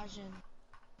Rajan.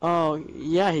 Oh,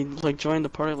 yeah, he like joined the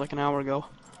party like an hour ago.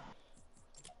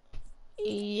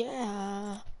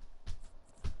 Yeah.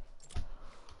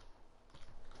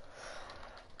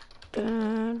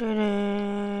 Dun, dun,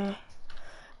 dun.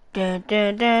 Dun,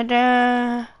 dun, dun,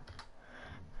 dun.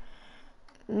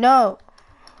 No.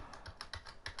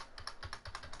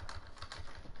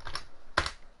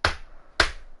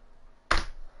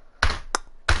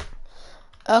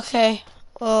 Okay.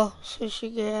 Well, so she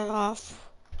get off.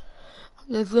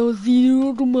 I guess I'll see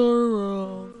you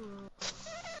tomorrow.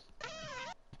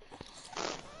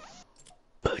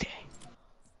 Booty.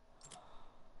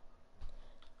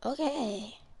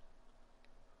 Okay.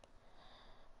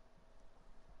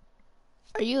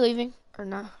 Are you leaving or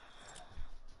not?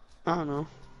 I don't know.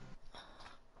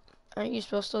 Aren't you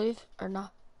supposed to leave or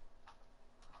not?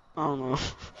 I don't know.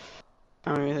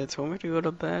 I mean, they told me to go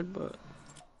to bed, but...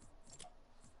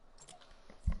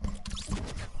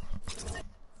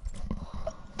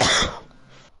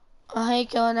 I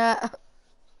ain't going that.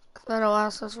 It's been a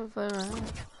while since we played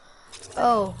around.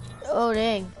 Oh. Oh,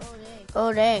 dang.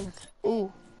 Oh, dang.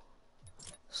 Ooh.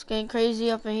 It's getting crazy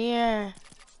up in here.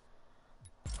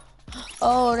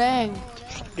 Oh, dang.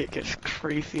 It gets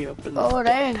crazy up in Oh,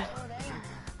 dang.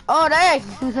 Oh, dang.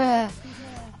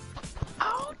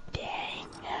 Oh, dang.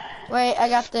 Wait, I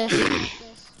got this.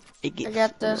 I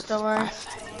got this, don't worry.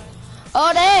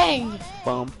 Oh, dang.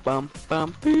 Bum, bum,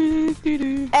 bum. Hey,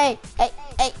 hey, hey,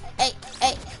 hey, hey,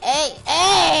 hey, hey,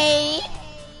 hey.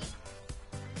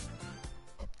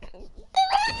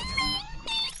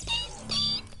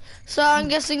 So I'm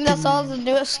guessing that's all the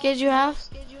newest skins you have?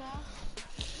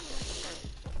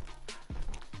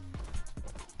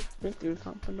 This dude's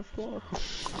up on the floor.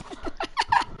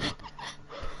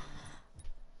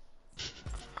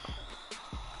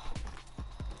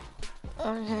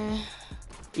 Okay.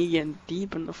 You getting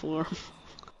deep in the floor.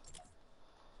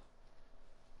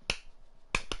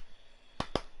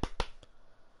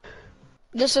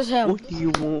 This is him. What do you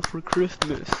want for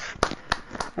Christmas?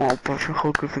 Oh, a bunch of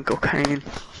hookers and cocaine.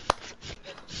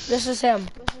 This is him.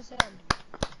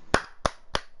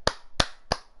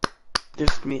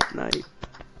 This midnight.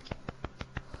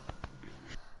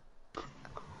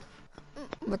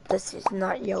 But this is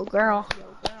not your girl.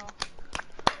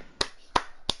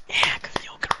 Yeah, cause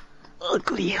your girl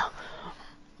ugly.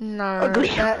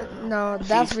 No,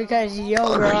 that's because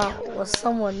your girl was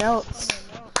someone else.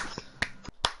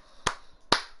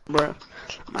 Bruh,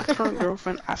 my current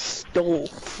girlfriend I stole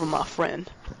from my friend.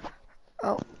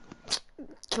 Oh.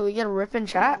 Can we get a rip in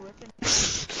chat?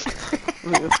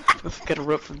 Let's get a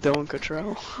rip from Dylan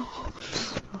Cottrell.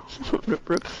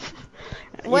 Rip.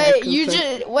 Wait,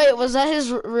 wait, was that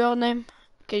his real name?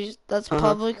 Cause that's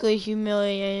publicly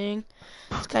humiliating.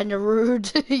 It's kind of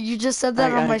rude. You just said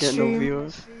that on my stream. No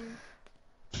viewers.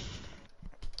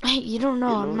 Hey, you don't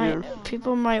know.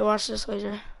 People might watch this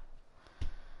later.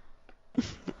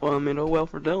 Well, I mean, oh well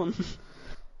for Dylan.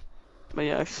 But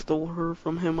yeah, I stole her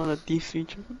from him on a DC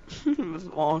trip. It was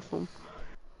awesome.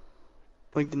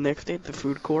 Like the next day at the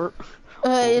food court.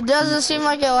 It doesn't seem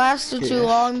like it lasted too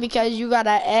long because you got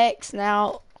an ex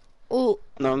now. Ooh.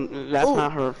 No, that's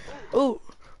not her. Ooh.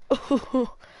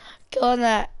 Killing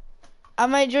that. I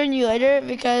might join you later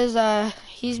because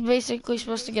he's basically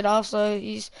supposed to get off, so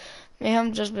me and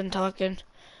him just been talking.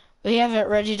 We haven't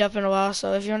readied up in a while,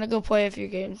 so if you want to go play a few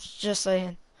games, just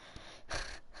saying.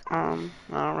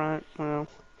 Alright, well.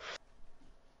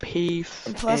 Peace.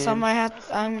 And plus, I'm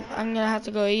gonna have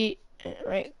to go eat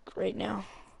right now.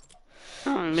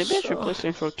 Maybe I should play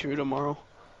Saints Row 2 tomorrow.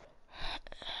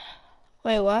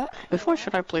 Wait, what? Which one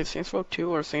should I play, Saints Row 2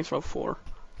 or Saints Row 4?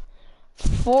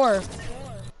 4.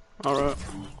 Alright.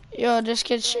 Yo, this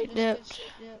kid straight dipped.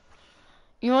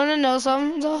 You wanna know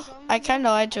something though? I kinda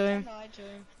lied to him.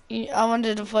 I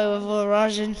wanted to play with Lil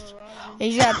Rajan.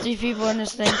 He's got 3 people in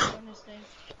this thing.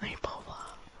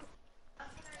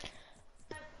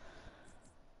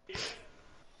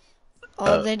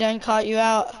 Oh, they done caught you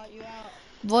out.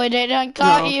 Boy, they done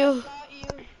caught you.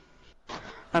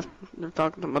 They're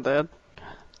talking to my dad.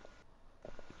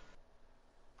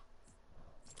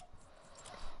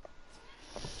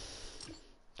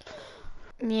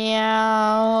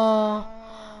 Meow.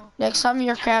 Next time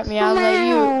your cat meows at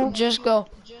you, just go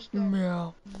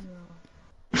meow.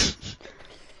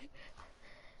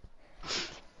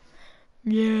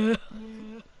 Yeah.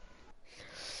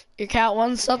 Your cat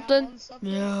wants something?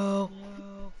 Meow.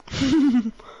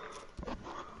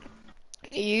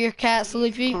 Your cat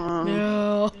sleepy?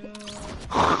 No.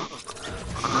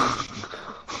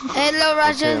 Hello,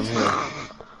 Rajan.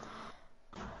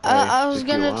 I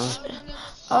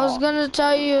was gonna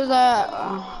tell you that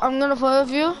I'm gonna play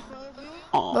with you,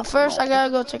 but first I gotta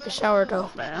go take a shower though.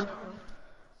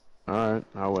 Alright,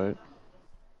 I'll wait.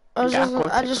 I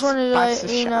just wanted to let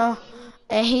you know,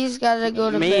 and he's gotta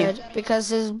go to bed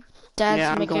because Dad's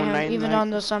Yeah, I'm making going him night even night. on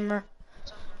the summer.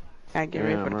 I get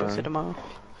ready Yeah, for the man. tomorrow.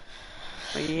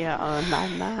 But yeah,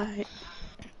 night night.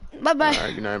 Bye bye.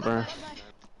 Alright, good night, bro.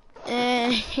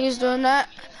 And he's doing that.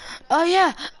 Oh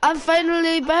yeah, I'm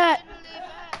finally back.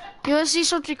 You wanna see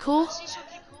something cool?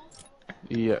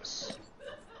 Yes.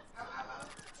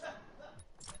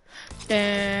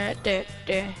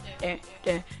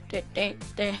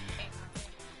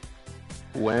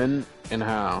 When and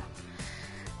how?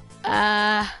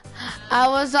 I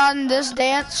was on this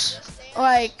dance,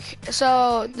 like,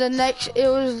 so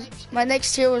my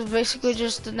next tier was basically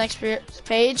just the next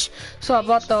page, so I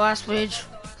bought the last page,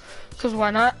 cause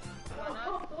why not?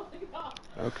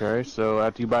 Okay, so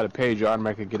after you buy the page, you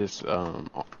automatically get his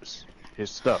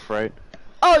stuff, right?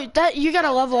 Oh, that you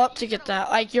gotta level up to get that,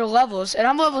 like your levels, and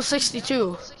I'm level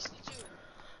 62.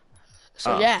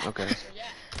 So yeah. Okay.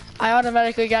 I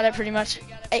automatically got it pretty much.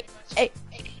 Hey.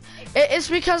 It's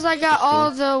because I got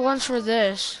all the ones for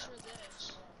this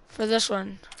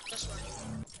one.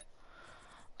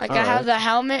 Like I have the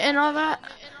helmet and all that,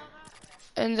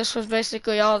 and this was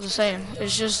basically all the same.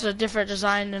 It's just a different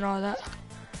design and all that.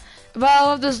 But I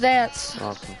love this dance.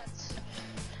 Awesome.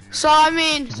 So I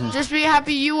mean, just be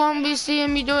happy you won't be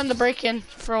seeing me doing the break-in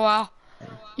for a while.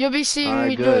 You'll be seeing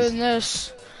me doing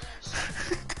this.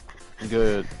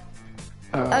 Good.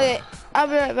 Okay, I'll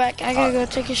be right back. I gotta go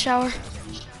take a shower.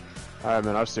 Alright,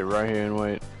 man, I'll sit right here and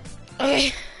wait.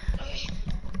 Okay.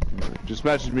 Just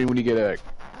message me when you get back.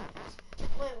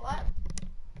 Wait, what?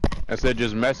 I said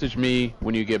just message me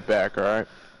when you get back, alright?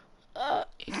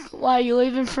 Why are you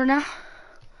leaving for now?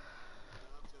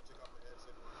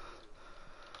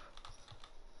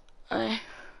 I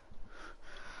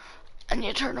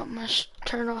need to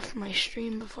turn off my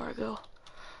stream before I go.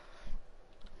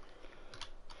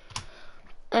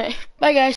 Alright, bye guys.